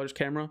for Tyler's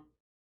camera.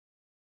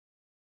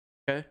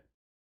 Okay?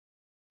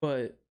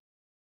 But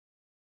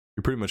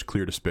you pretty much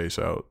cleared a space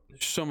out.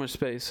 There's so much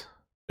space.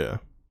 Yeah.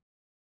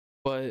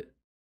 But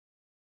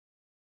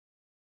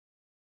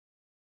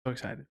so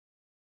excited.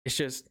 It's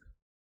just,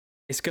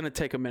 it's going to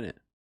take a minute.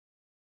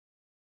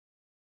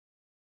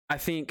 I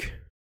think,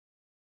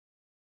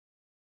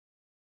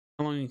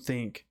 how long do you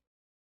think?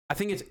 I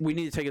think we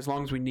need to take as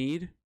long as we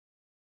need,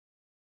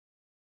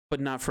 but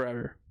not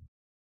forever.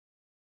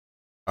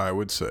 I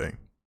would say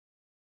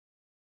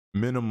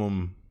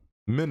minimum,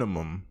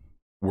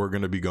 we're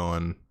going to be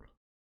gone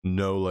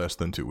no less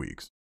than 2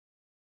 weeks.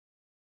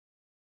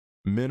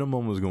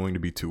 Minimum was going to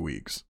be 2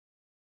 weeks.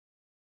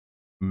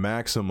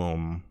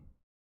 Maximum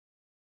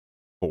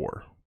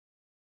 4.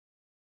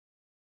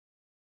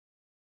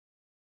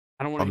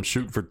 I'm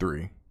shooting for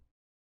 3.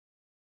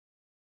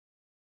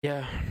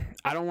 Yeah,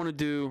 I don't want to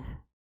do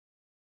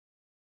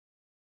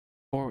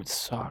 4 would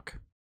suck.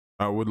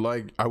 I would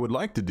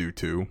like to do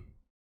 2.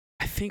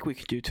 I think we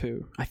could do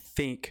 2. I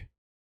think.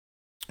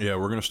 Yeah,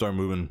 we're gonna start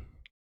moving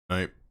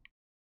tonight.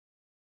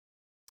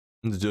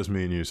 It's just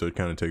me and you, so it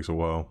kind of takes a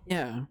while.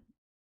 Yeah,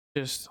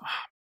 just.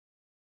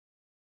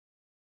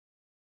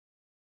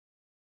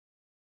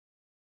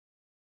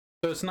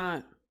 So it's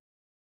not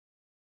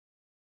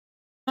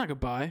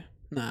goodbye.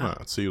 Nah.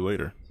 See you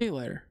later. See you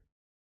later.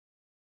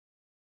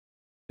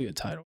 Good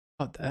title.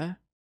 About that.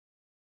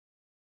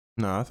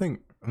 No, I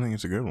think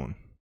it's a good one.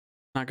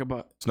 Not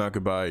goodbye. It's not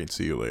goodbye. And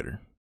see you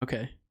later.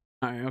 Okay.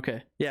 All right.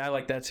 Okay. Yeah, I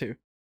like that too.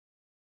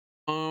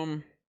 All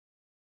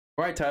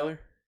right,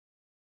 Tyler.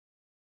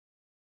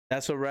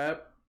 That's a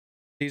wrap.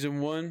 Season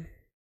 1.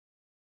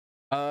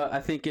 I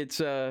think it's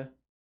been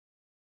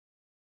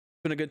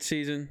a good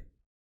season.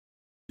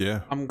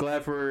 Yeah. I'm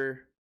glad for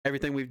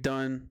everything we've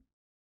done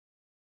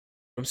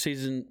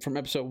from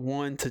episode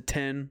 1 to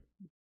 10.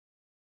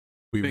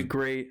 We've been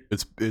great.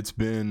 It's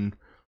been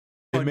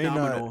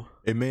phenomenal.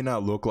 It may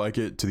not look like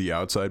it to the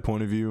outside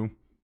point of view,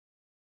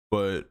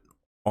 but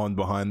on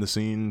behind the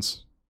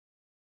scenes,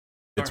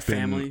 it's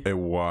been a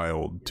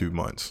wild 2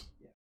 months.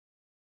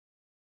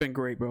 It's been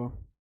great, bro.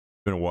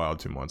 It's been a wild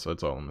 2 months.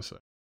 That's all I'm gonna say.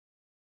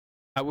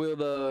 I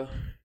will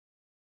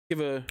give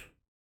a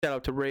shout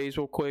out to Raise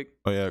real quick.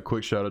 Oh yeah,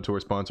 quick shout out to our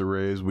sponsor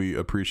Raise. We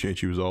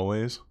appreciate you as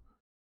always.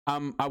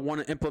 I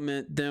want to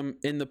implement them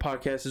in the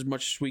podcast as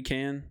much as we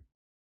can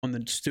on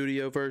the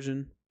studio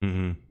version.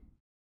 Mm-hmm.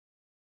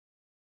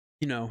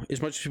 You know,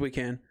 as much as we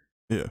can.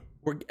 Yeah.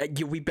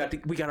 We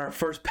got our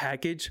first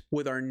package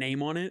with our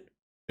name on it.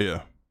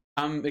 Yeah.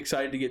 I'm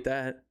excited to get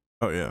that.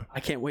 Oh yeah. I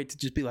can't wait to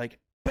just be like,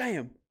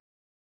 bam.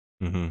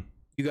 Mm-hmm.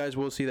 You guys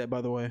will see that, by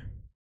the way.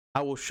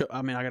 I will show.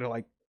 I mean, I gotta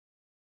like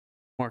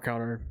mark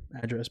out our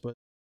address, but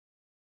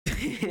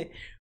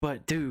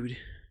but dude,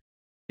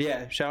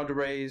 yeah. Shout out to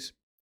Raise.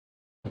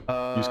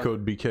 Use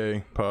code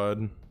BK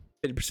Pod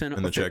 50%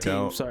 in the 15,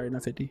 checkout. Sorry,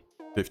 not 50.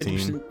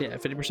 15. Yeah,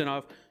 50%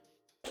 off.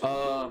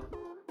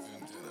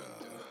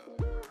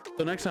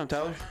 So next time,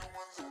 Tyler.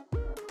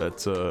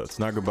 That's it's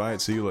not goodbye.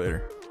 See you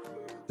later.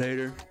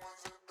 Later.